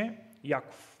обичаше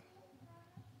Яков.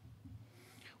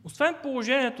 Освен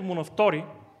положението му на втори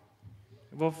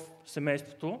в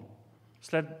семейството,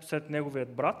 след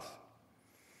неговият брат,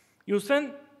 и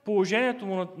освен положението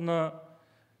му на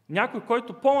някой,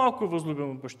 който по-малко е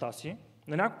възлюбен от баща си,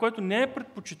 на някой, който не е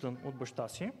предпочитан от баща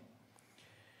си,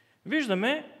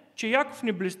 виждаме, че Яков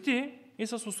не блести и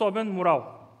с особен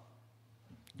морал.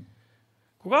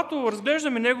 Когато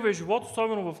разглеждаме неговия живот,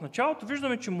 особено в началото,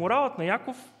 виждаме, че моралът на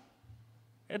Яков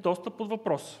е доста под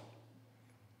въпрос.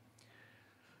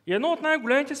 И едно от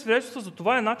най-големите свидетелства за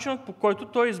това е начинът, по който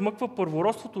той измъква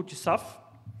първородството от Исав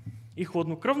и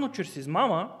хладнокръвно чрез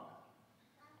измама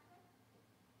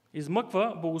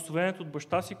измъква благословението от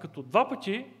баща си, като два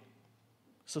пъти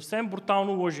съвсем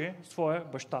брутално лъже своя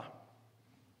баща.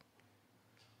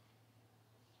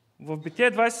 В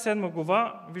Битие 27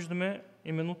 глава виждаме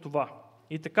именно това.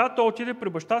 И така той отиде при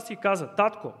баща си и каза: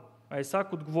 татко, а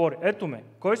Исак отговори: ето ме,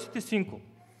 кой си ти, синко?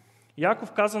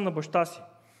 Яков каза на баща си: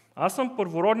 аз съм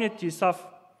първородният ти Исав,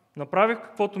 направих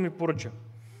каквото ми поръча.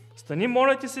 Стани,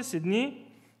 моля ти се,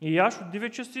 седни и яш от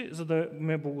дивеча си, за да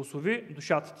ме благослови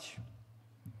душата ти.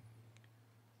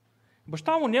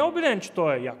 Баща му не е убеден, че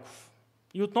той е Яков.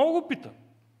 И отново го пита: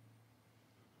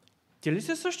 ти ли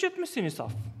си същият ми син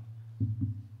Исав?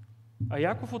 А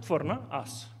Яков отвърна: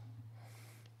 аз.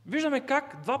 Виждаме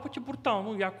как два пъти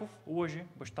брутално Яков лъже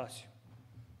баща си.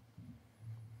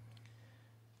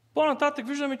 По-нататък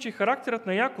виждаме, че характерът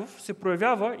на Яков се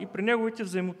проявява и при неговите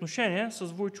взаимоотношения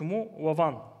с вуйчо му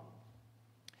Лаван.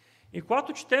 И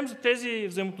когато четем за тези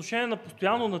взаимоотношения на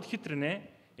постоянно надхитрене,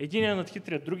 единият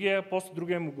надхитря другия, после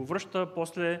другия му го връща,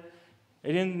 после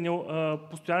един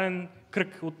постоянен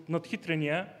кръг от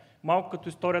надхитрения, малко като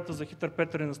историята за хитър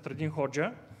Петър и Настрадин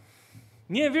Ходжа,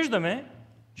 ние виждаме,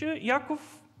 че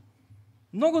Яков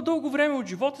много дълго време от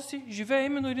живота си живее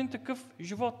именно един такъв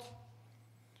живот.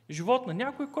 Живот на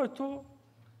някой, който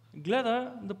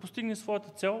гледа да постигне своята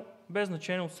цел без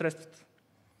значение от средствата.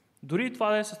 Дори и това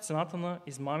да е с цената на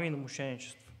измами и на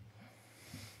мошенничество.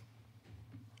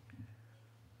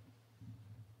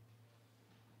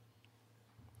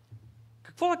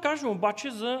 Какво да кажем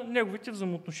обаче за неговите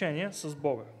взаимоотношения с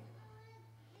Бога?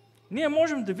 Ние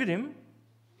можем да видим,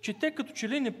 че те като че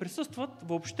ли не присъстват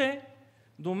въобще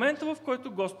до момента, в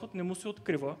който Господ не му се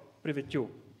открива приветил.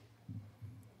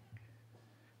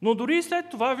 Но дори и след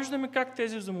това виждаме как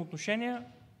тези взаимоотношения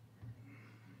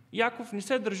Яков не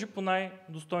се държи по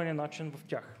най-достойния начин в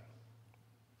тях.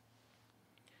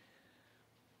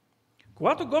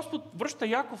 Когато Господ връща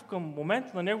Яков към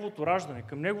момента на неговото раждане,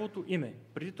 към неговото име,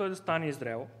 преди той да стане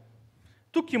Израел,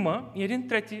 тук има и един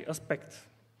трети аспект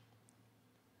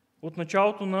от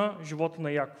началото на живота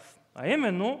на Яков. А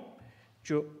именно,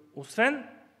 че освен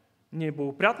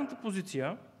неблагоприятната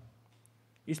позиция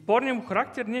и спорния му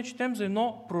характер, ние четем за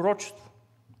едно пророчество.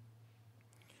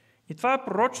 И това е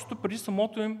пророчество преди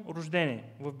самото им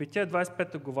рождение, в Битие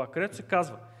 25 глава, където се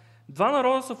казва: два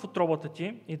народа са в утробата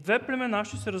ти и две племена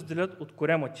ще се разделят от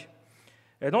корема ти.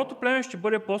 Едното племе ще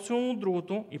бъде по-силно от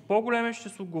другото и по-големе ще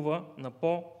слугува на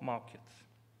по-малкият.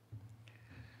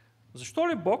 Защо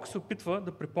ли Бог се опитва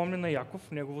да припомни на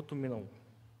Яков неговото минало?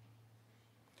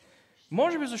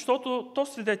 Може би защото то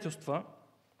свидетелства,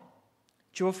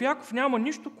 че в Яков няма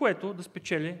нищо, което да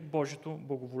спечели Божието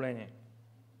благоволение.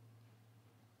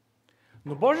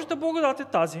 Но Божията благодат е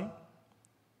тази,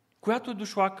 която е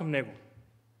дошла към него.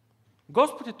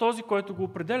 Господ е този, който го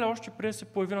определя още преди да се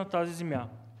появи на тази земя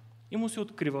и му се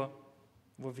открива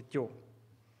във Витил.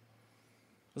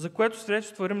 За което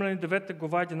свидетелства Римляни 9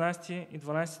 глава 11 и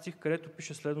 12 стих, където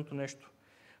пише следното нещо.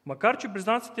 Макар че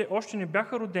близнаците още не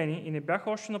бяха родени и не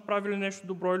бяха още направили нещо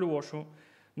добро или лошо,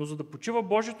 но за да почива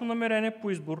Божието намерение по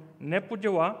избор, не по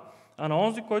дела, а на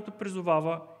онзи, който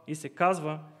призовава и се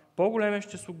казва, по-големият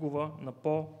ще слугува на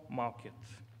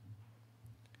по-малкият.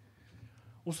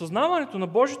 Осъзнаването на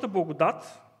Божията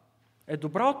благодат е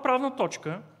добра отправна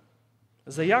точка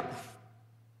за Яков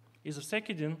и за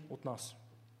всеки един от нас.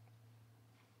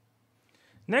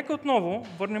 Нека отново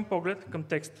върнем поглед към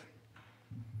текста.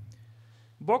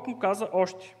 Бог му каза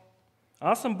още: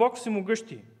 аз съм Бог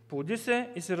всемогъщи, плоди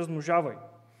се и се размножавай.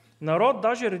 Народ,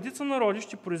 даже редица народи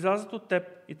ще произлязат от теб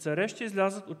и царе ще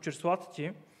излязат от чреслата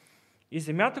ти и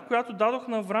земята, която дадох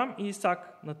на Аврам и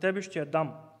Исак, на тебе ще я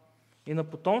дам. И на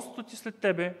потомството ти след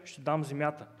тебе ще дам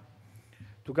земята.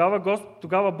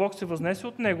 Тогава Бог се възнесе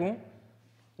от него,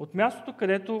 от мястото,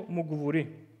 където му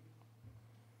говори.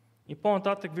 И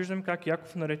по-нататък виждаме как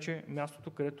Яков нарече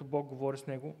мястото, където Бог говори с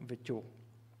него, Ветил.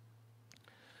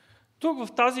 Тук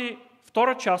в тази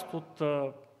втора част от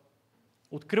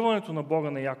откриването на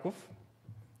Бога на Яков,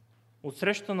 от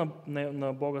срещата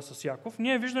на Бога с Яков,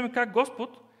 ние виждаме как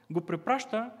Господ го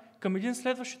препраща към един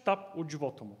следващ етап от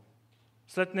живота му,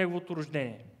 след неговото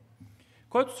рождение,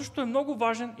 който също е много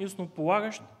важен и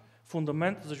основополагащ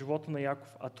фундамент за живота на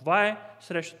Яков. А това е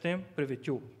срещата им при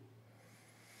Ветил,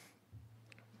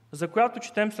 за която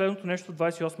четем следното нещо в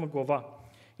 28 глава.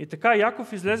 И така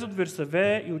Яков излезе от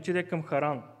Вирсавея и отиде към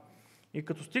Харан. И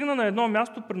като стигна на едно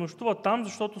място, пренощува там,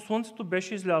 защото слънцето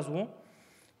беше излязло,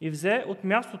 и взе от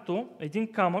мястото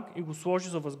един камък и го сложи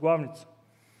за възглавница.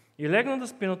 И легна да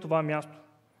спи на това място.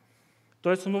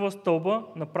 Той сънува стълба,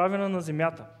 направена на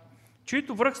земята,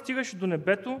 чието връх стигаше до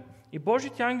небето, и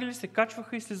Божите ангели се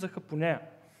качваха и слизаха по нея.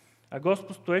 А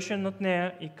Господ стоеше над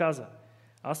нея и каза: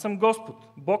 аз съм Господ,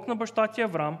 Бог на баща ти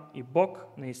Аврам и Бог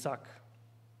на Исак.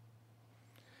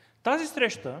 Тази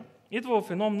среща идва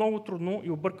в едно много трудно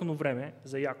и объркано време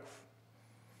за Яков.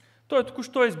 Той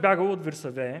току-що е избягал от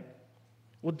Вирсавее,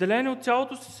 отделен от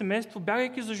цялото си семейство,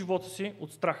 бягайки за живота си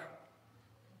от страх.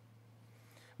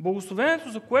 Благословението,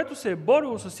 за което се е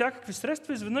борил с всякакви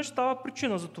средства, изведнъж става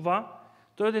причина за това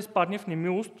той да изпадне в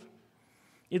немилост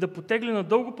и да потегли на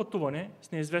дълго пътуване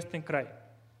с неизвестен край.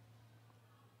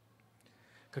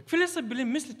 Какви ли са били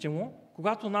мислите му,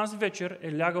 когато онази вечер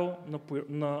е лягал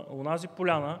на онази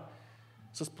поляна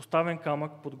с поставен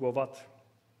камък под главата?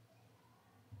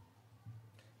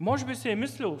 Може би се е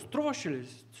мислил, струваше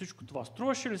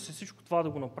ли се всичко това да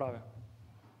го направя?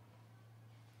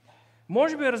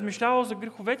 Може би е размишлявал за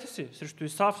греховете си срещу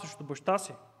Исав, срещу баща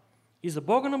си и за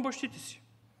Бога на бащите си,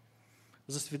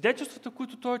 за свидетелствата,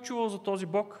 които той е чувал за този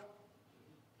Бог.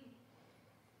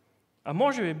 А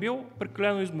може би е бил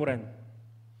прекалено изморен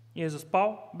и е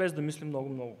заспал без да мисли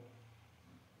много-много.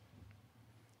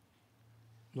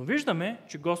 Но виждаме,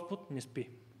 че Господ не спи.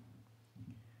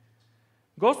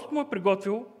 Господ му е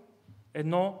приготвил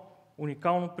едно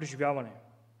уникално преживяване.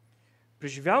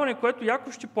 Преживяване, което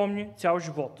Яков ще помни цял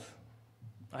живот,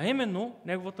 а именно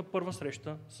неговата първа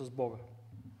среща с Бога.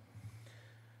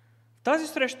 В тази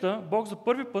среща Бог за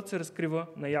първи път се разкрива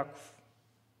на Яков.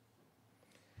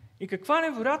 И каква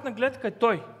невероятна гледка е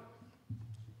той!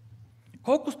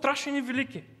 Колко страшен и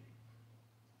велик е!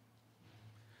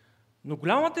 Но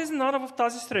голямата изненада в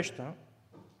тази среща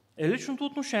е личното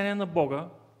отношение на Бога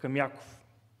към Яков.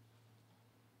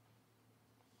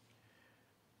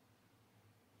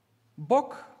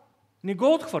 Бог не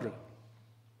го отхвърля,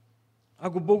 а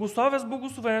го благославя с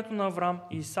благословението на Аврам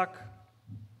и Исак.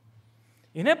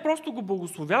 И не просто го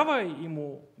благословява и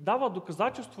му дава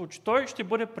доказателство, че той ще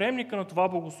бъде приемника на това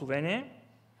благословение,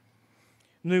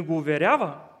 но и го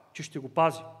уверява, че ще го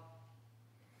пази.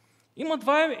 Има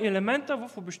два елемента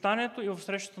в обещанието и в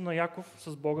срещата на Яков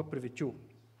с Бога при Ветил.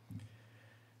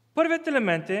 Първият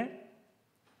елемент е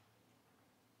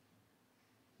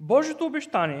Божието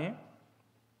обещание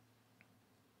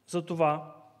за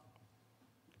това,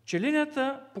 че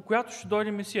линията, по която ще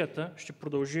дойде Месията, ще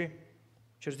продължи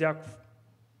чрез Яков.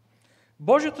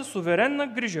 Божията суверенна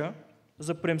грижа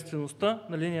за приемствеността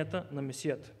на линията на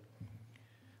Месията.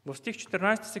 В стих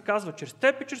 14 се казва: чрез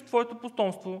теб и чрез твоето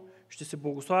потомство ще се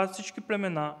благославят всички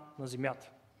племена на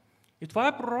земята. И това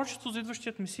е пророчество за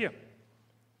идващият Месия.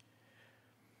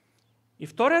 И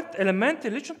вторият елемент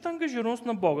е личната ангажираност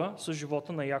на Бога с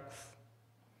живота на Яков.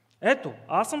 Ето,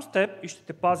 аз съм с теб и ще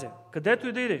те пазя, където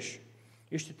и да идеш.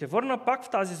 И ще те върна пак в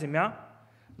тази земя,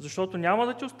 защото няма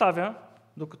да те оставя,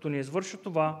 докато не извърша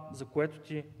това, за което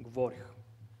ти говорих.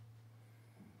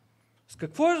 С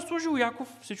какво е заслужил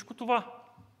Яков всичко това?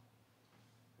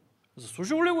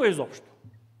 Заслужил ли го изобщо?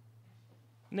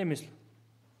 Не мисля.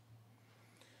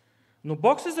 Но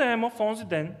Бог се заема в онзи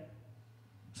ден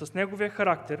с неговия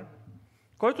характер,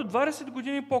 който 20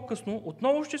 години по-късно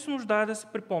отново ще се нуждае да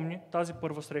се припомни тази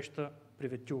първа среща при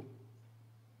Ветил.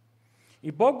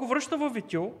 И Бог го връща във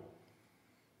Ветил,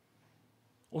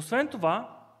 освен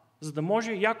това, за да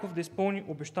може Яков да изпълни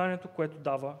обещанието, което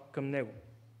дава към него.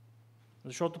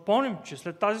 Защото помним, че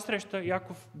след тази среща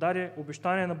Яков даде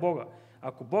обещание на Бога.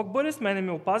 Ако Бог бъде с мен и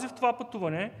ме опази в това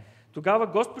пътуване, тогава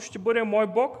Господ ще бъде мой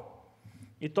Бог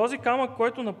и този камък,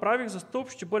 който направих за стълб,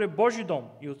 ще бъде Божий дом.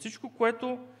 И от всичко,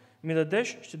 което ми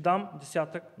дадеш, ще дам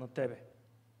 10 на тебе.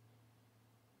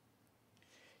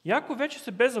 Яков вече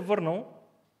се бе завърнал,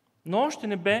 но още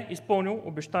не бе изпълнил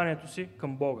обещанието си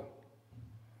към Бога.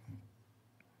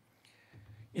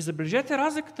 И забележете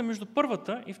разликата между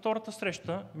първата и втората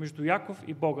среща между Яков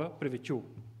и Бога при Ветил.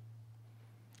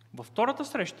 Във втората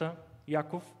среща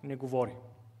Яков не говори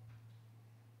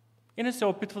и не се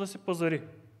опитва да се пазари.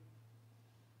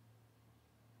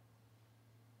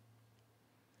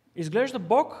 Изглежда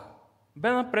Бог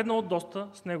бе напреднал доста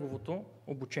с неговото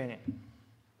обучение.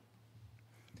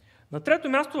 На трето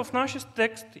място в нашия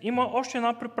текст има още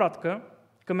една препратка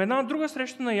към една друга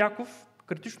среща на Яков,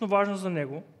 критично важна за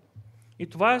него, и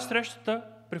това е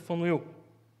срещата при Фануил.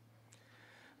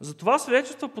 Затова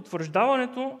свидетелства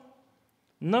потвърждаването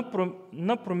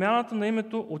на промяната на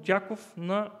името от Яков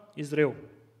на Израил.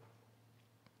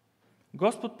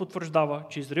 Господ потвърждава,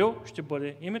 че Израил ще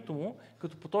бъде името му,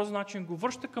 като по този начин го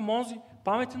връща към онзи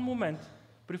паметен момент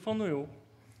при Фануил,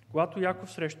 когато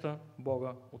Яков среща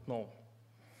Бога отново.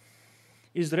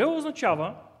 Израил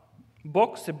означава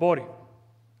Бог се бори.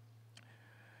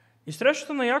 И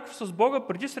срещата на Яков с Бога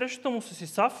преди срещата му с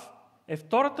Исав е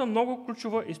втората много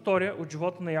ключова история от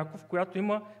живота на Яков, която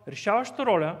има решаваща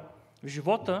роля в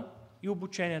живота и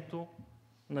обучението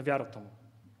на вярата му.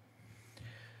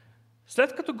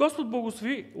 След като Господ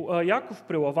благослови Яков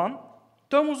при Лаван,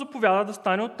 той му заповяда да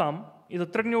стане оттам и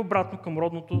да тръгне обратно към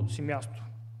родното си място.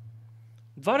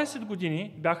 20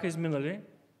 години бяха изминали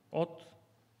от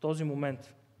този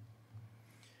момент.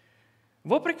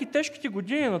 Въпреки тежките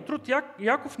години на труд,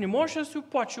 Яков не можеше да се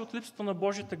оплаче от липсата на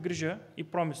Божията грижа и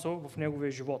промисъл в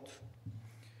неговия живот.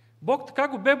 Бог така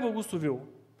го бе благословил,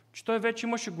 че той вече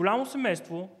имаше голямо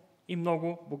семейство и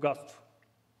много богатство.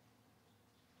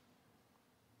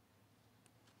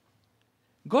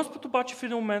 Господ обаче в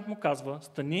един момент му казва: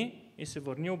 стани и се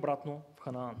върни обратно в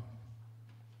Ханаан.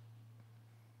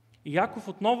 И Яков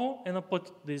отново е на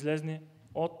път да излезне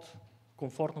от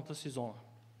комфортната си зона.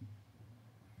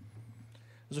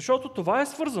 Защото това е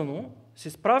свързано с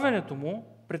изправянето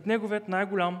му пред неговият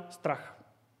най-голям страх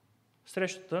 –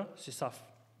 срещата с Исав.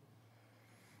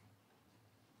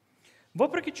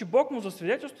 Въпреки че Бог му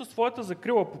засвидетелства своята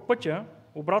закрила по пътя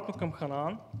обратно към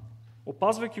Ханаан,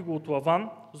 опазвайки го от Лаван,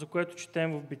 за което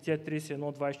четем в Битие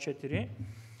 31:24,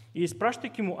 и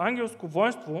изпращайки му ангелско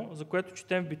воинство, за което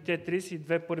четем в Битие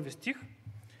 32, първи стих,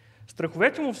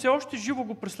 страховете му все още живо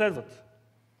го преследват,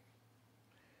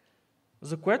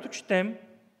 за което четем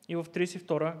и в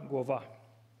 32 глава.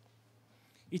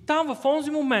 И там, в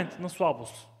онзи момент на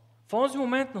слабост, в онзи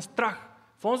момент на страх,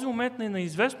 в онзи момент на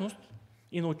неизвестност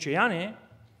и на отчаяние,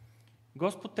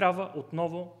 Господ трябва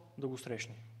отново да го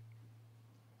срещне.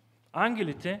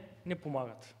 Ангелите не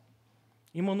помагат.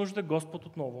 Има нужда Господ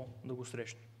отново да го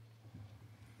срещне.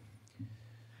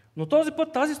 Но този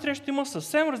път тази среща има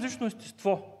съвсем различно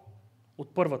естество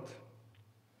от първата.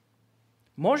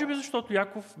 Може би защото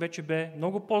Яков вече бе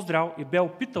много по-зрял и бе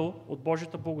опитал от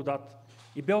Божията благодат.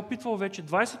 И бе опитвал вече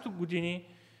 20 години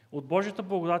от Божията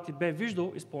благодат и бе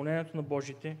виждал изпълнението на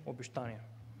Божите обещания.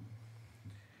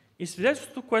 И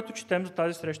свидетелството, което четем за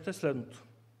тази среща, е следното.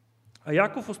 А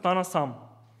Яков остана сам.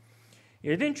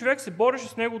 И един човек се бореше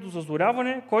с него до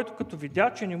зазоряване, който като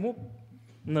видя, че не му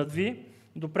надви,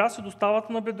 допря се до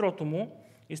ставата на бедрото му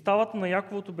и ставата на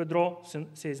Яковото бедро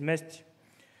се измести.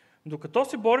 Докато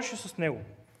се бореше с него,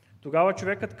 тогава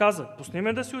човекът каза: пусни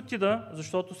ме да си отида,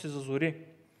 защото се зазори.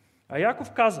 А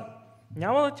Яков каза: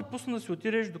 няма да ти пусна да си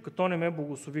отидеш, докато не ме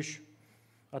благословиш.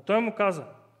 А той му каза: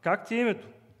 как ти е името?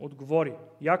 Отговори: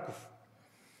 Яков.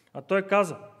 А той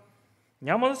каза: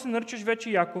 няма да се наричаш вече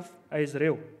Яков, а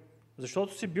Израил,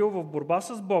 защото си бил в борба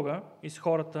с Бога и с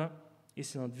хората и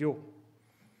си надвил.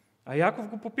 А Яков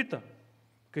го попита: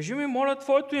 кажи ми, моля,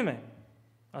 твоето име.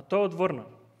 А той отвърна: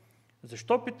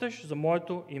 защо питаш за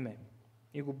моето име?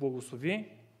 и го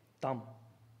благослови там.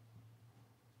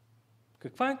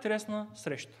 Каква интересна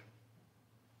среща!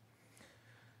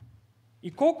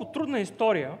 И колко трудна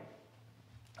история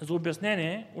за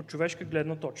обяснение от човешка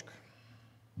гледна точка.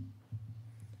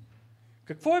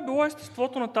 Какво е било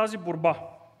естеството на тази борба?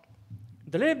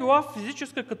 Дали е била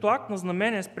физическа като акт на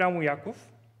знамение спрямо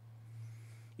Яков,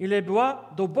 или е била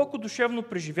дълбоко душевно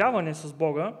преживяване с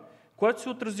Бога, което се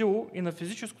е отразило и на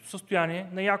физическото състояние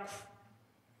на Яков?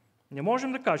 Не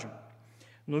можем да кажем.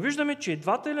 Но виждаме, че и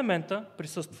двата елемента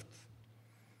присъстват.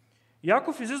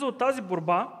 Яков излиза от тази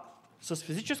борба с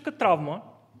физическа травма,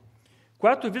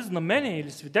 която е вид знамение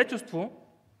или свидетелство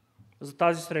за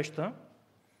тази среща,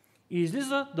 и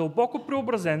излиза дълбоко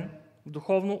преобразен в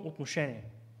духовно отношение,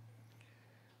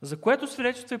 за което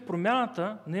свидетелство е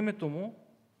промяната на името му,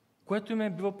 което име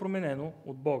бива променено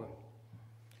от Бога.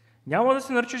 Няма да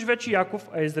се наричаш вече Яков,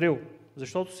 а Израил,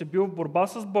 защото си бил в борба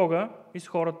с Бога и с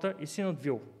хората и си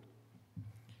надвил.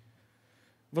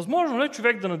 Възможно ли е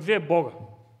човек да надвие Бога?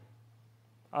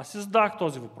 Аз си задах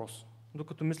този въпрос,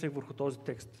 докато мислех върху този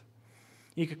текст.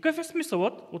 И какъв е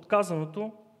смисълът от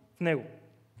казаното в него?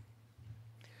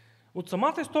 От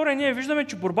самата история ние виждаме,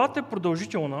 че борбата е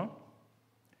продължителна,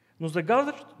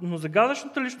 но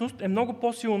загадъчната личност е много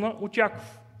по-силна от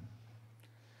Яков.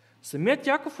 Самият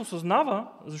Яков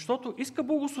осъзнава, защото иска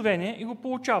благословение и го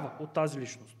получава от тази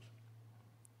личност.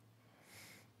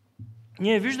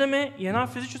 Ние виждаме и една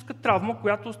физическа травма,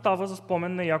 която остава за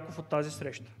спомен на Яков от тази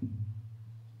среща.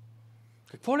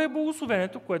 Какво ли е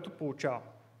благословението, което получава?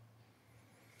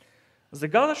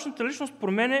 Загадъчната личност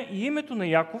променя и името на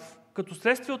Яков като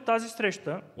следствие от тази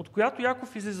среща, от която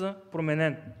Яков излиза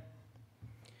променен.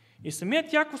 И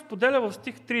самият Яков споделя в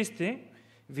стих 30: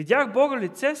 видях Бога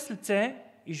лице с лице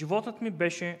и животът ми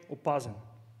беше опазен.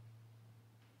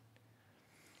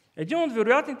 Един от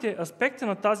вероятните аспекти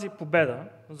на тази победа,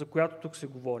 за която тук се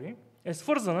говори, е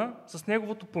свързана с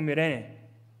неговото помирение.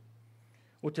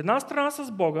 От една страна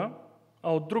с Бога,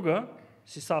 а от друга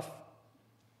с Исав.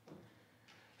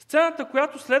 Сцената,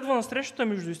 която следва на срещата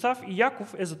между Исав и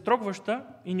Яков, е затрогваща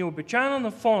и необичайна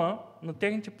на фона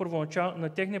на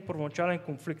техния първоначален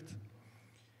конфликт.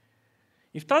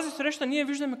 И в тази среща ние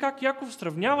виждаме как Яков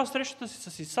сравнява срещата си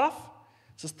с Исав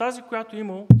с тази, която е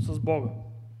имал с Бога.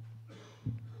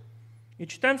 И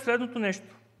четем следното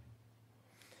нещо.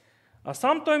 А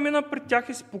сам той мина пред тях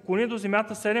и се поклони до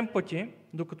земята 7 пъти,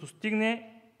 докато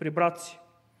стигне при брат си.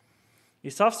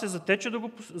 Исав се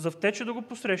завтече да го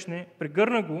посрещне,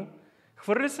 прегърна го,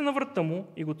 хвърли се на врата му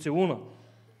и го целуна.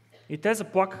 И те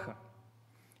заплакаха.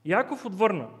 Яков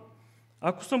отвърна: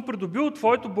 ако съм придобил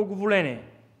твоето благоволение,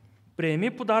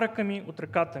 приеми подаръка ми от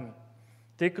ръката ми,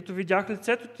 тъй като видях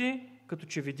лицето ти, като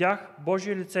че видях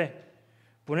Божие лице,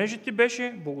 понеже ти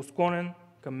беше благосклонен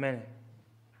към мене.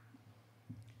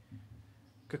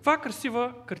 Каква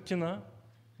красива картина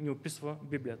ни описва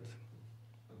Библията.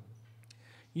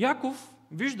 Яков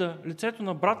вижда лицето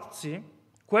на брата си,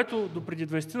 което допреди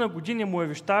 20 на години му е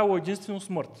вещаяло единствено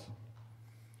смърт.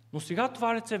 Но сега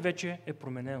това лице вече е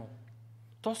променено.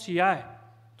 То сияе,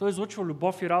 то излъчва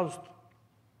любов и радост.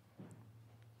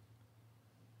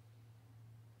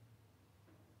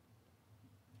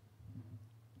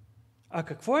 А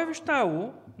какво е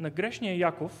вещаяло на грешния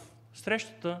Яков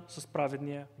срещата с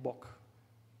праведния Бог?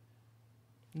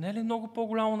 Не е ли много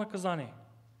по-голямо наказание?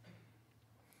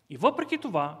 И въпреки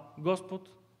това Господ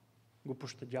го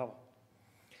пощадява.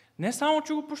 Не само,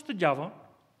 че го пощадява,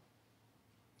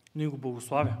 но и го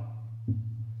благославя.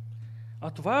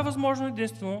 А това е възможно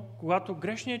единствено, когато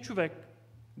грешният човек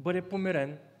бъде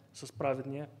помирен с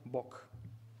праведния Бог.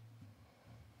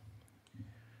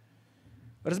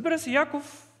 Разбира се,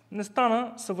 Яков не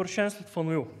стана съвършен след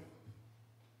Фануил.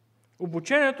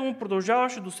 Обучението му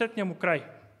продължаваше до сетния му край.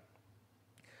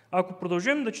 Ако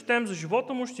продължим да четем за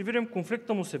живота му, ще видим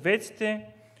конфликта му с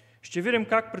евейците, ще видим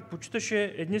как предпочиташе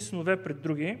едни синове пред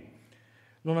други,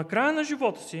 но на края на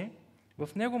живота си в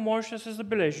него можеше да се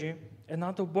забележи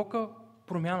една дълбока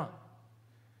промяна.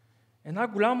 Една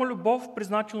голяма любов,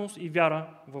 признателност и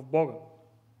вяра в Бога.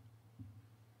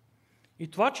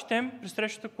 И това четем при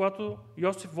срещата, когато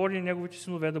Йосиф води неговите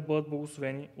синове да бъдат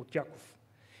благословени от Яков.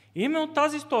 И именно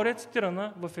тази история е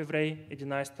цитирана в Евреи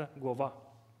 11 глава.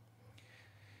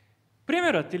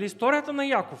 Примерът или историята на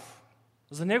Яков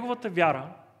за неговата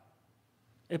вяра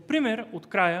е пример от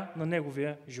края на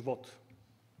неговия живот,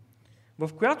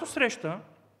 в която среща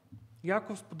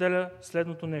Яков споделя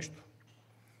следното нещо.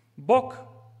 Бог,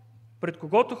 пред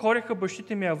когото ходеха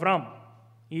бащите ми Аврам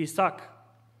и Исак,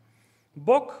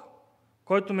 Бог,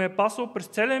 който ме е пасал през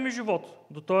целия ми живот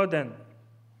до този ден,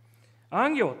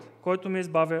 ангелът, който ме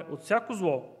избавя от всяко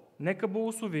зло, нека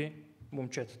благослови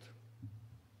момчетата.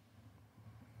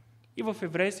 и в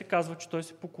Евреи се казва, че той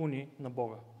се поклони на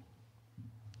Бога.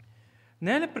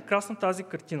 Не е ли прекрасна тази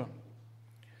картина,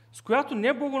 с която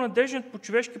неблагонадеждният по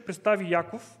човешки представи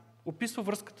Яков описва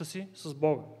връзката си с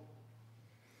Бога?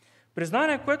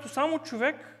 Признание, което само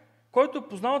човек, който е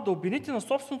познал дълбините на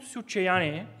собственото си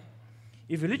отчаяние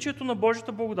и величието на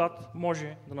Божията благодат,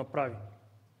 може да направи.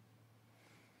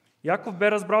 Яков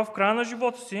бе разбрал в края на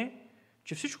живота си,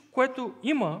 че всичко, което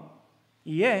има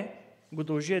и го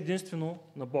дължи единствено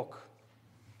на Бог.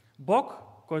 Бог,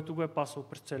 който го е пасал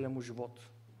през целия му живот.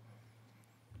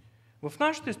 В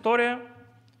нашата история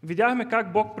видяхме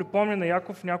как Бог припомня на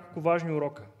Яков няколко важни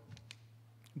урока.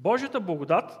 Божията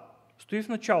благодат стои в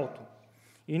началото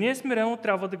и ние смирено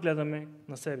трябва да гледаме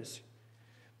на себе си.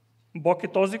 Бог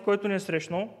е този, който ни е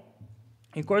срещнал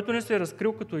и който ни се е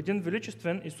разкрил като един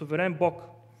величествен и суверен Бог,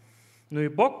 но и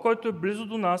Бог, който е близо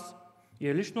до нас и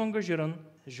е лично ангажиран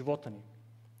в живота ни.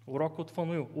 Урок от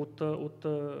Фануил, от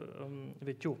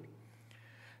Ветил.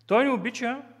 Той ни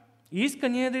обича и иска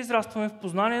ние да израстваме в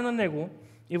познание на Него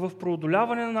и в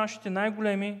преодоляване на нашите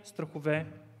най-големи страхове,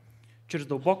 чрез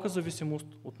дълбока зависимост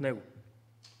от Него.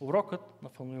 Урокът на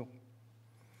Фануил.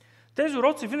 Тези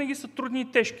уроци винаги са трудни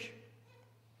и тежки,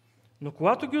 но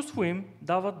когато ги усвоим,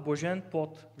 дават блажен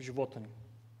плод в живота ни.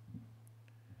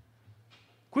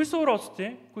 Кои са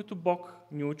уроците, които Бог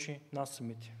ни учи нас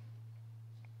самите?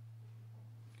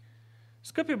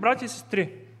 Скъпи брати и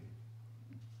сестри,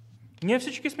 ние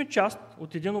всички сме част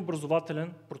от един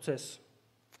образователен процес,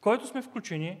 в който сме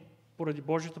включени поради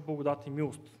Божията благодат и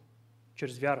милост,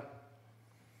 чрез вяра.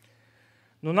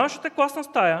 Но нашата класна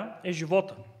стая е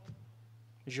живота.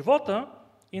 Живота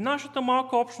и нашата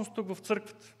малка общност тук в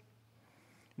църквата,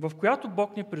 в която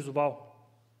Бог ни е призовал.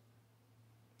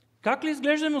 Как ли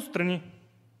изглеждаме отстрани?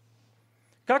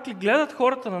 Как ли гледат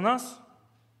хората на нас?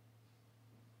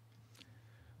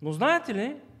 Но знаете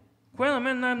ли, кое на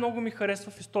мен най-много ми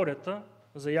харесва в историята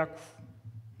за Яков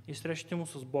и срещите му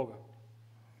с Бога?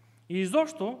 И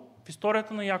изобщо в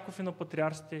историята на Яков и на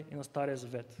патриарсите и на Стария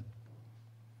Завет.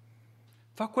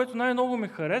 Това, което най-много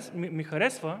ми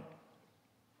харесва,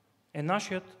 е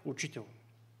нашият учител.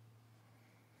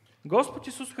 Господ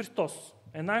Исус Христос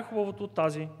е най-хубавото от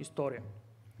тази история.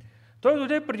 Той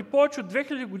дойде преди повече от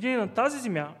 2000 години на тази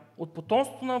земя от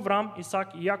потомството на Авраам,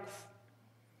 Исак и Яков,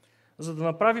 за да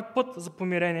направи път за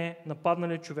помирение на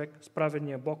падналия човек с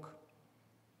праведния Бог.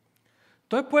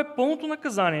 Той пое пълното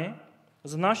наказание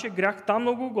за нашия грях там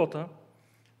на Голгота,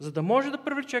 за да може да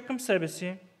привлече към себе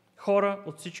си хора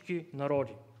от всички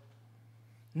народи.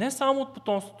 Не само от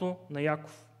потомството на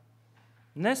Яков,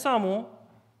 не само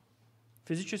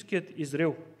физическият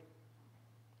Израил,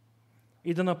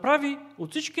 и да направи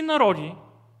от всички народи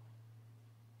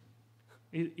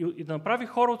и да направи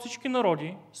хора от всички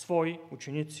народи свои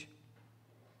ученици.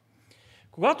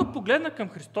 Когато погледна към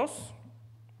Христос,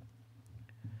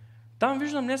 там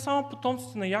виждам не само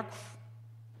потомците на Яков,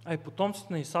 а и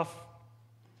потомците на Исав.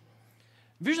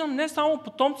 Виждам не само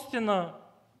потомците на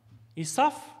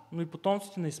Исав, но и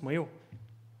потомците на Исмаил.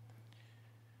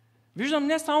 Виждам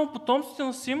не само потомците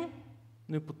на Сим,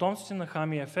 но и потомците на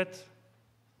Хам и Ефет.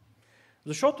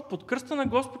 Защото под кръста на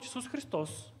Господ Исус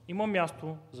Христос има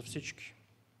място за всички.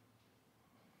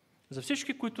 За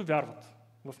всички, които вярват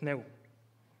в Него.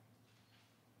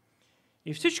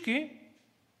 И всички,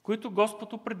 които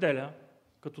Господ определя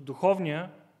като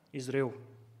духовния Израил.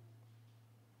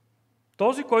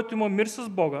 Този, който има мир с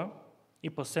Бога и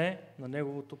пасе на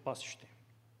Неговото пасище.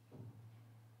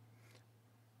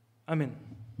 Амин.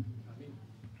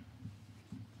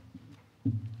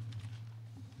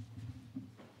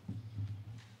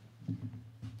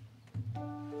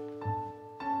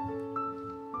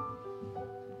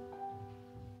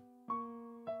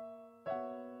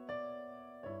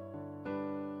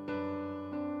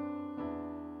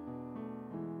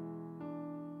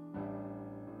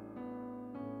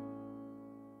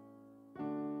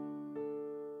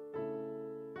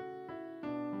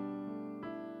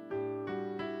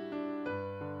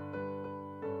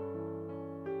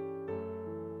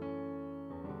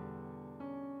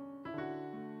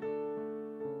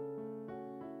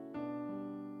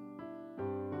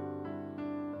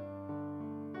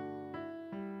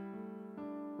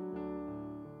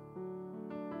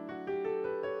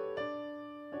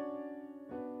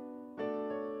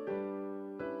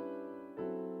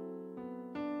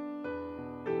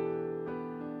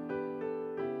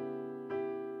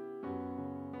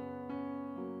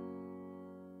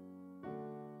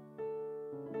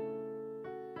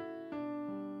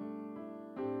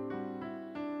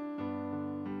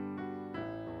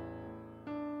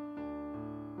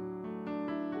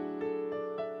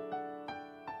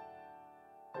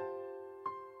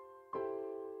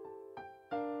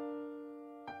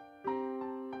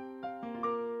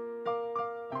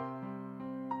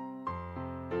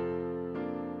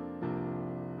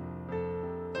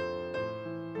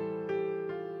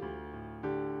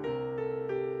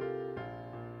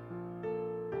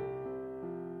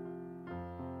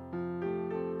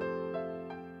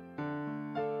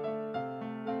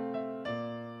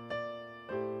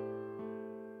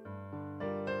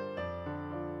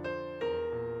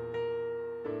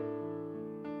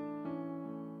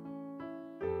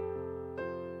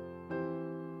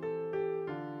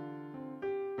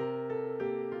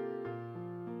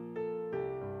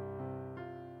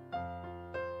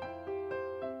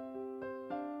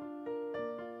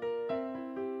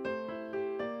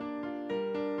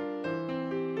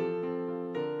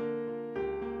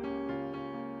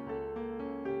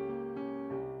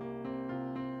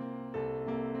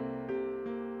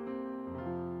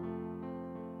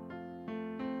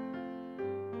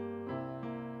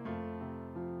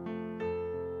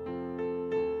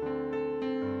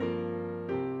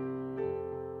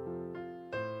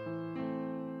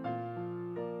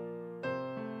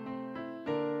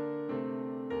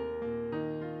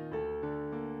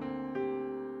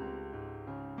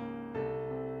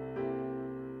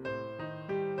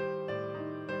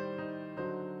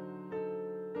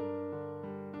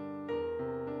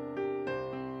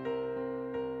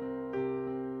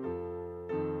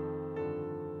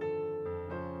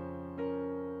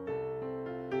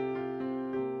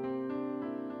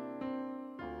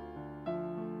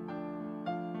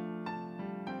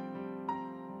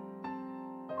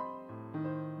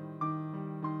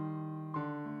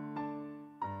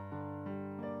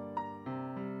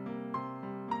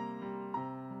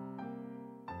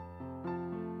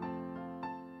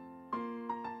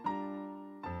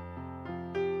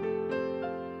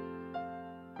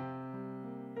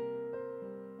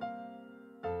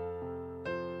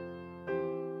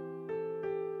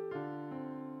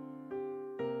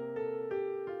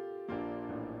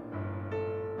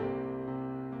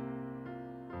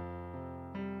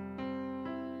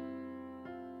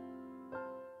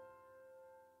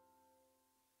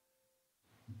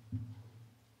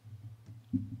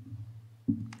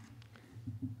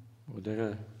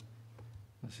 Благодаря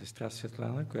на сестра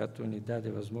Светлана, която ни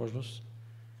даде възможност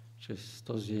чрез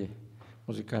този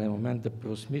музикален момент да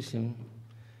преосмислим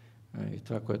и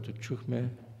това, което чухме.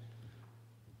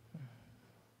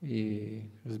 И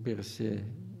разбира се,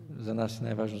 за нас е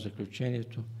най-важно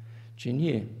заключението, че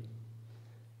ние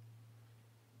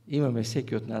имаме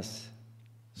всеки от нас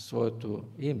своето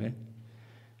име,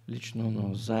 лично,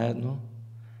 но заедно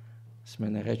сме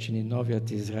наречени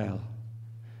новият Израел.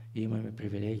 И имаме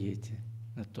привилегиите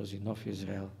на този нов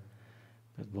Израел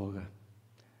пред Бога.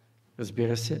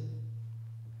 Разбира се,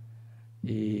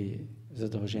 и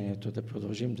задължението да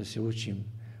продължим да се учим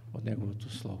от Неговото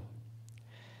Слово.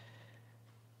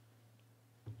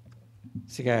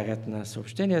 Сега е ред на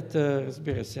съобщенията.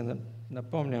 Разбира се,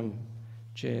 напомням,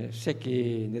 че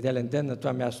всеки неделен ден на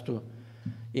това място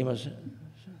има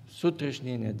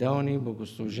сутрешни, неделни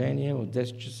богослужения от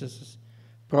 10 часа с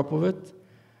проповед,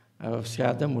 а в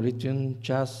сряда молитвен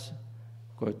час,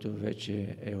 който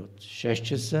вече е от 6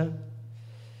 часа.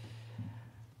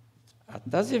 А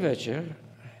тази вечер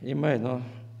има едно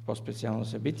по-специално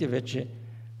събитие, вече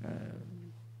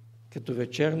като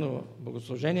вечерно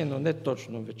богослужение, но не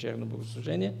точно вечерно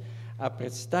богослужение, а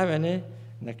представяне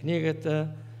на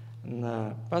книгата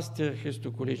на пастир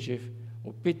Христо Количев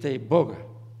 "Опитай Бога".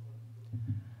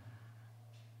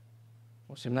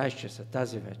 18 часа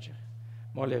тази вечер.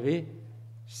 Моля ви,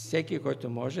 всеки, който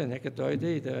може, нека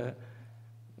дойде и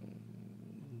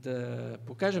да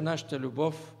покажем нашата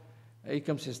любов и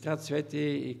към сестра Цвети,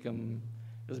 и към,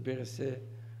 разбира се,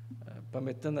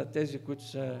 паметта на тези, които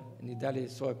са ни дали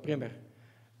своя пример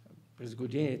през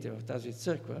годините в тази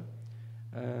църква.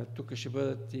 Тук ще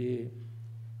бъдат и,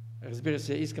 разбира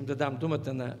се, искам да дам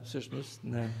думата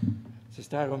на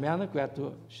сестра Румяна,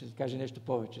 която ще каже нещо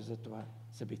повече за това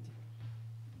събитие.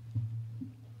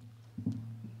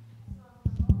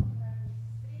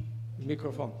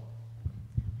 Микрофон.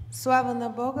 Слава на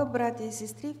Бога, братя и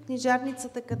сестри! В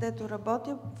книжарницата, където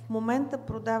работя, в момента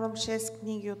продавам 6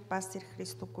 книги от пастир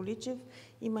Христо Количев.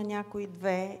 Има някои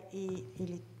 2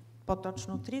 или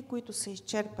по-точно 3, които са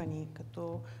изчерпани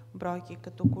като бройки,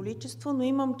 като количество, но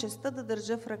имам честта да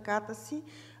държа в ръката си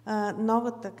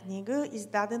новата книга,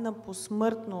 издадена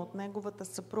посмъртно от неговата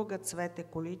съпруга Цвете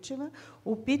Количева,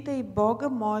 "Опитай Бога,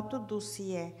 моето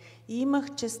досие". И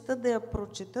имах честта да я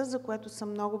прочета, за което съм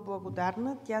много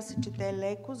благодарна. Тя се чете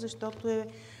леко, защото е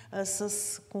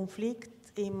с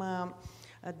конфликт, има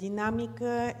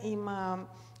динамика, има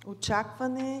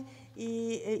очакване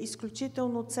и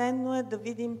изключително ценно е да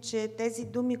видим, че тези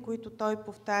думи, които той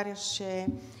повтаряше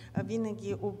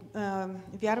винаги,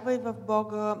 вярвай в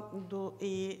Бога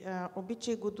и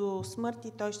обичай го до смърт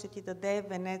и той ще ти даде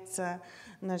венеца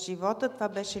на живота. Това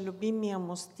беше любимия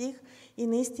му стих и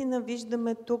наистина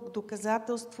виждаме тук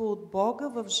доказателство от Бога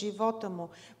в живота му.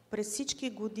 През всички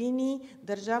години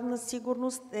Държавна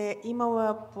сигурност е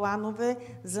имала планове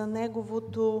за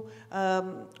неговото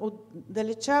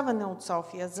отдалечаване от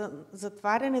София, за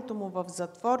затварянето му в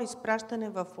затвор, изпращане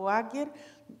в лагер,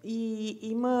 и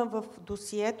има в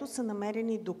досието са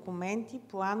намерени документи,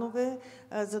 планове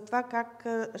за това как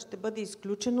ще бъде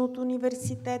изключен от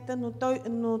университета,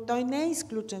 но той не е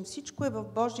изключен. Всичко е в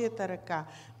Божията ръка.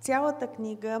 Цялата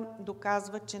книга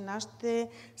доказва, че нашите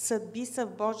съдби са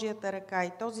в Божията ръка.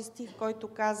 И този стих, който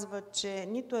казва, че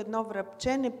нито едно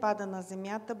връбче не пада на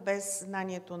земята без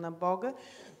знанието на Бога,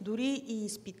 дори и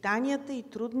изпитанията, и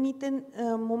трудните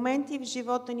моменти в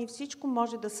живота ни, всичко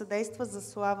може да съдейства за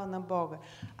слава на Бога.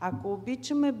 Ако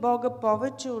обичаме Бога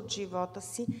повече от живота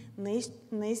си,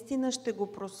 наистина ще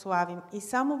го прославим. И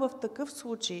само в такъв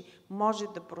случай може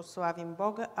да прославим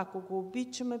Бога, ако го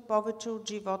обичаме повече от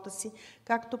живота си,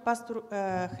 както пастор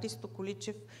Христо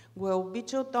Количев го е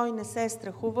обичал. Той не се е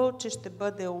страхувал, че ще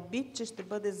бъде убит, че ще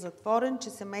бъде затворен, че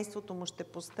семейството му ще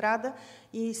пострада,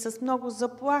 и с много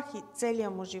заплахи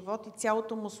целият му живот и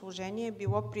цялото му служение е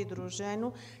било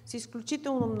придружено с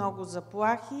изключително много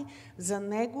заплахи за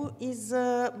него и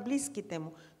за близките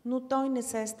му. Но той не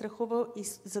се е страхувал и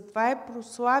затова е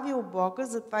прославил Бога,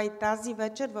 затова и тази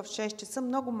вечер в 6 часа,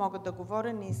 много мога да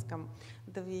говоря, не искам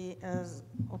да ви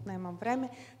отнемам време.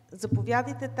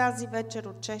 Заповядайте тази вечер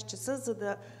от 6 часа, за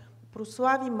да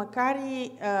прослави, макар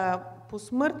и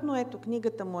посмъртно, ето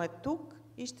книгата му е тук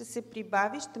и ще се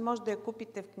прибави, ще може да я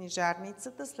купите в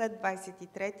книжарницата след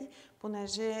 23-ти,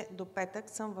 понеже до петък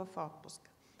съм в отпуск.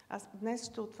 Аз днес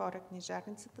ще отворя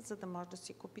книжарницата, за да може да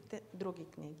си купите други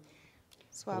книги.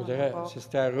 Слава на Бога. Благодаря,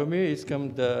 сестра Руми. Искам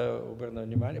да обърна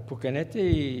внимание. Поканете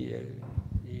и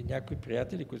някои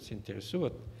приятели, които се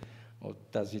интересуват от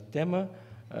тази тема.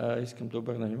 Искам да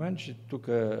обърна внимание, че тук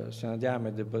се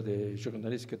надяваме да бъде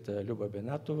журналистката Люба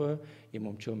Бенатова и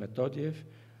Момчил Методиев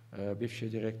бившия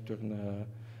директор на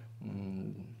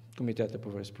Комитета по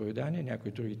вероизповедание,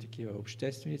 някои други такива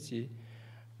общественици.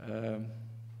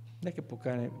 Нека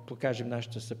покажем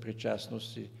нашата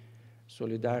съпричастност и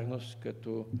солидарност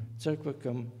като църква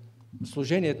към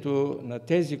служението на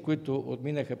тези, които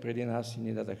отминаха преди нас и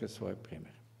ни дадаха своя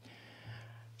пример.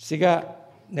 Сега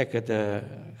нека да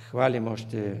хвалим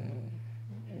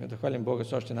Бога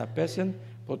с още една песен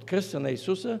под кръста на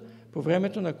Исуса, по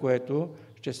времето на което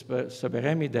ще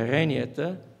съберем и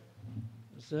даренията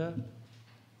за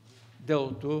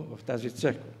делото в тази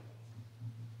църква.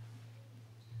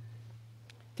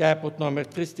 Тя е под номер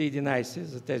 311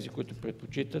 за тези, които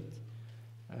предпочитат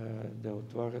да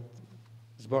отворят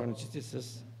сборниците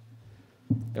с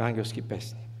евангелски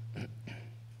песни.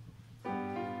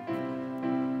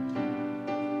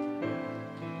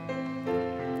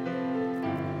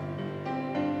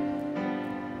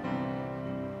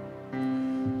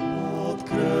 От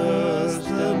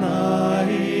кръста на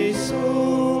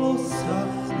Исуса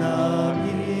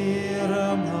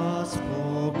намирам на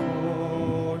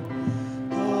спокой.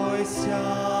 Той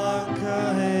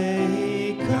сяка е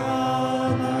и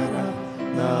камера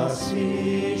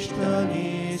насвища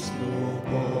ни с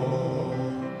любов.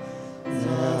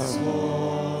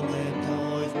 Заслоне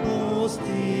той в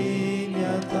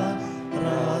пустинята,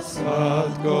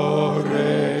 разсват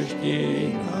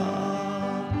горещина.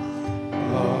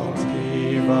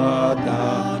 Открива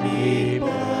там и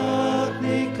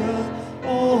пътника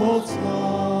от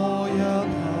зноя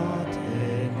на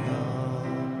деня.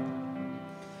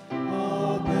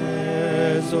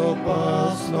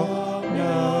 Безопасно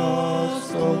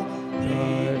място,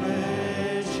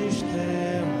 прибежище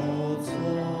от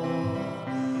зло.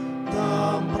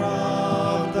 Там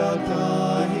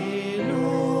правдата и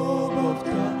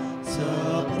любовта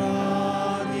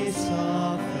събрани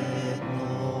са в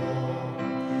едно.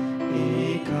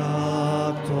 И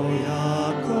както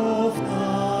Яков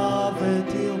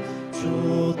наветил,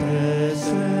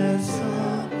 чудесен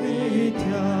сън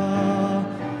видя,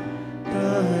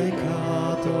 тъй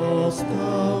като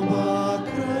стълба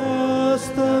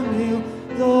кръста мил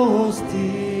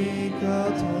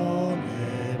достига до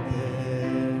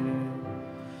небе.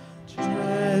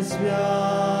 Чрез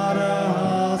вяра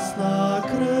аз на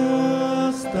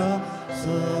кръста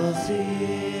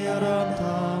съзирам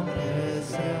там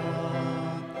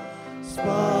презрян.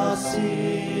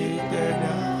 Спасителя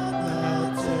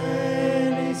на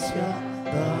цели свят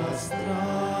да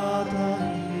страда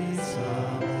и за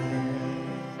мен.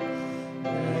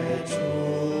 Е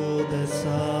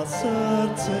чудеса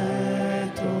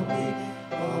сърцето ми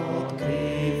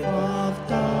открива в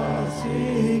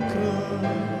тази кръв.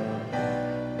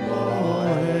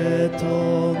 Моето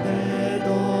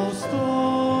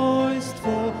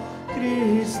недостойство,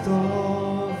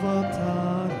 Христовата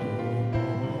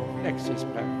любов. Нека се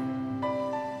изправим.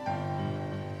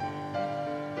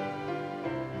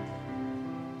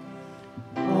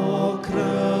 О,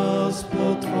 кръст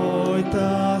по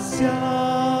Твоята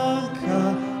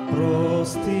сянка,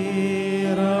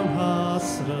 простирам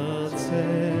аз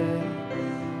ръце.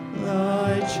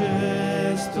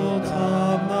 Най-често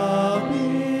там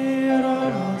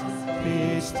намирам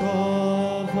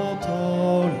Христовото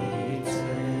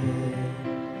лице.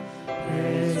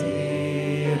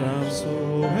 Презирам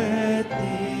суетния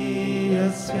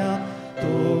свят,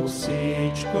 тук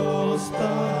всичко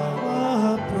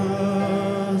става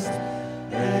пръст.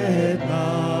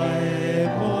 Една е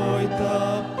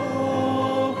моята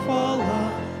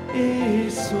похвала,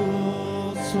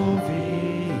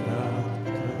 Исусовият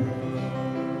кръст.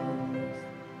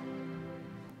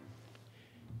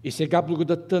 И сега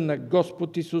благодатта на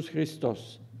Господ Исус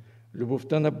Христос,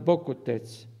 любовта на Бог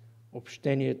Отец,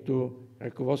 общението,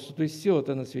 ръководството и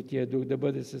силата на Светия Дух да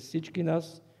бъде с всички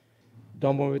нас,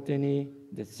 домовете ни,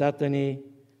 децата ни,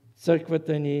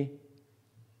 църквата ни,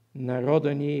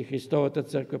 народа ни и Христовата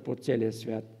църква по целия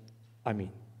свят. Амин.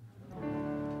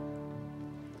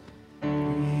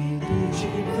 Иди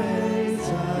живей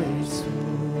за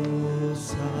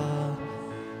Исуса,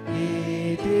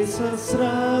 иди с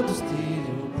радост и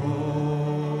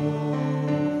любов.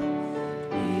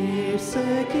 И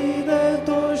всеки ден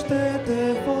Той ще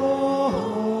те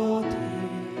води.